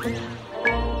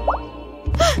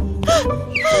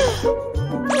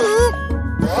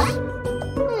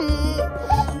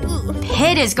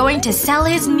 Pit is going to sell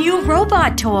his new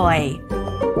robot toy.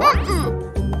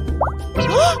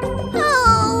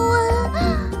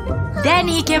 Then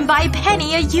he can buy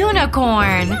Penny a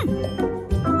unicorn.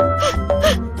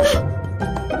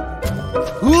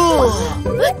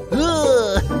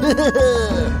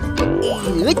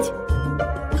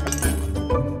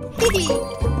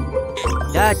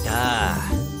 Ta-ta.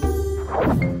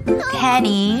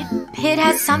 Penny, Pit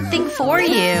has something for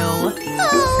you.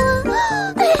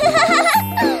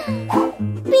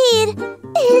 Pete,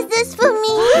 is this for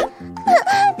me?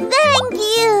 Thank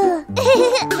you.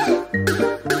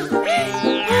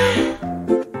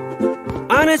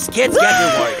 Honest kids get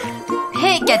rewarded.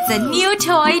 Pit gets a new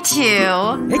toy,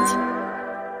 too.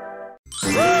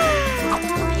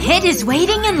 Pit is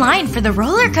waiting in line for the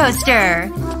roller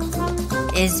coaster.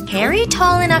 Is Perry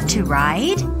tall enough to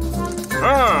ride?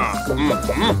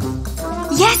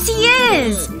 Yes, he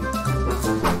is!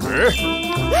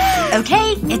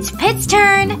 Okay, it's Pit's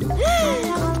turn.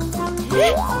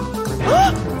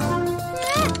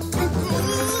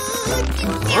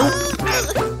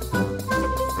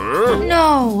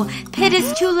 No, Pit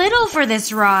is too little for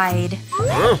this ride.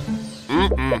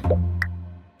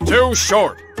 Too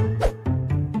short.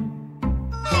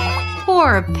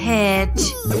 Poor Pit.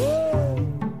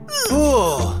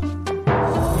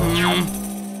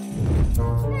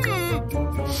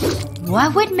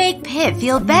 What would make Pit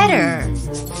feel better?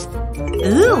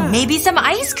 Ooh, maybe some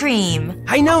ice cream.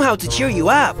 I know how to cheer you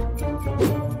up.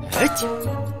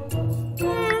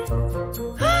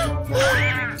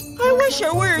 I wish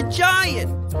I were a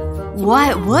giant.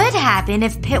 What would happen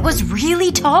if Pit was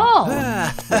really tall?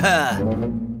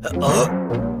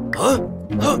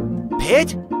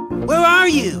 Pit? Where are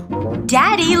you?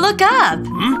 Daddy, look up.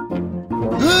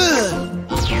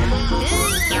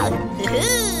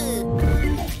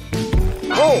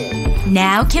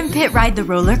 Now can Pit ride the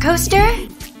roller coaster?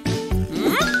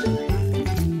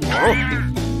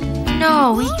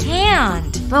 No, he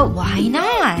can't. But why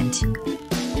not?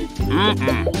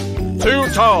 Too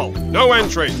tall. No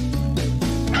entry.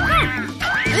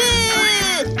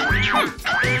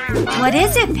 What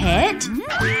is it, Pit?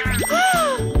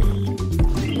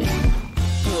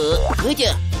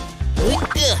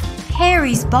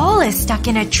 Harry's ball is stuck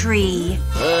in a tree.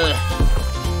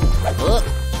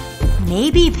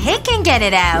 Maybe Pit can get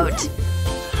it out.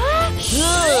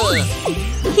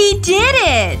 He did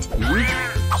it!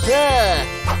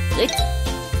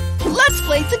 Let's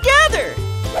play together!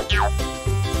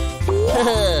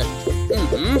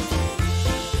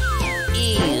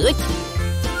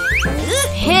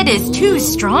 Pit is too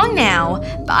strong now.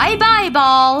 Bye-bye,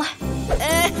 ball.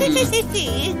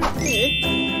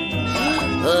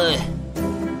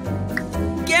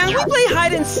 Can we play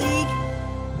hide and seek?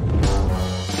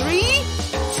 3,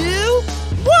 2,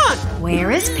 1!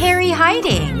 Where is Perry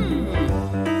hiding?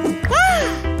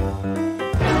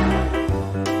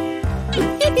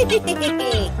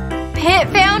 Pit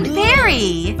found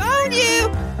Perry! Found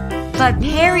you! But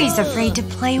Perry's afraid to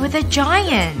play with a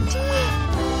giant.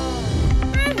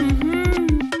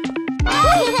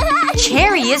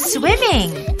 Cherry is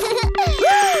swimming.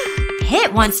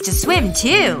 Pit wants to swim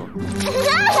too.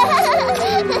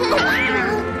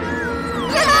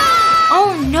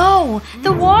 Oh no!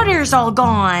 The water's all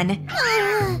gone.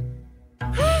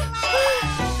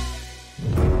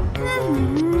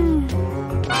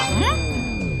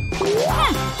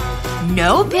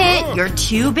 No, Pit, you're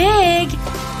too big.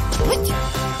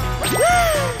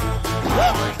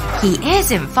 He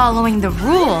isn't following the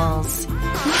rules.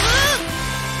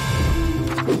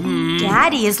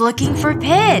 Daddy is looking for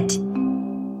Pit.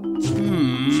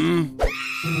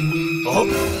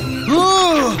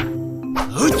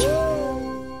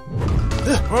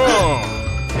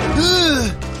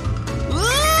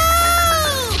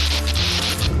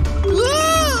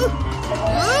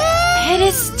 Pit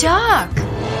is stuck.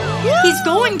 He's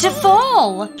going to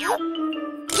fall.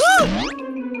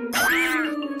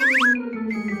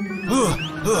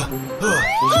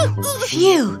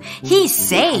 Phew, he's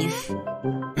safe.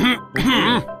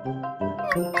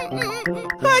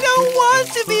 I don't want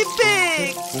to be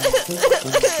big!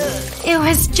 It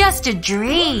was just a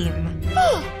dream.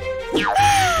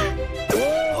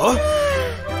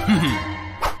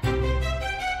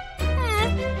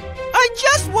 I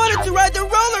just wanted to ride the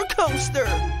roller coaster!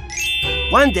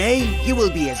 One day, you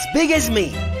will be as big as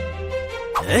me.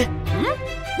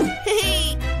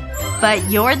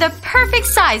 But you're the perfect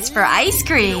size for ice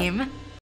cream.